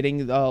 like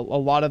getting a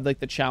lot of like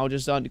the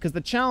challenges done, because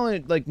the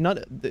challenge, like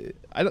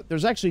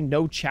there's actually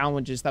no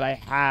challenges that I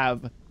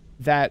have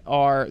that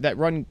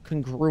run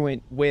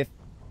congruent with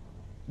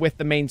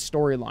the main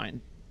storyline.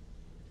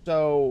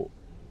 So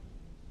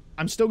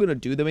I'm still going to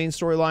do the main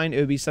storyline. It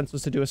would be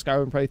senseless to do a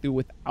Skyrim playthrough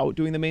without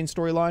doing the main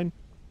storyline.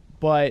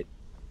 But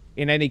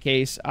in any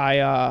case, it's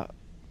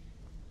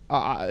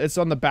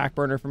on the back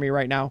burner for me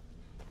right now.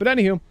 But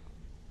anywho,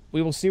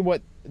 we will see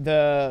what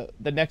the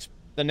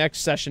next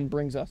session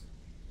brings us.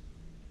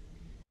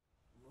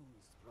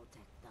 Moons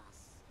protect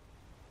us.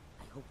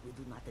 I hope we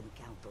do not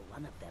encounter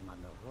one of them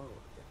on the road.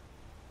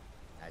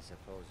 I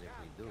suppose if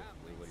we do,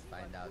 we will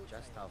find out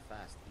just how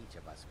fast each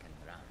of us can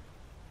run.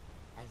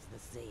 As the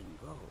saying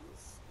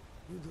goes,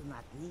 you do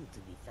not need to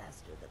be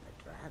faster than the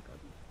dragon.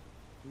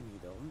 You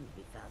need only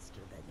be faster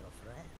than your friend.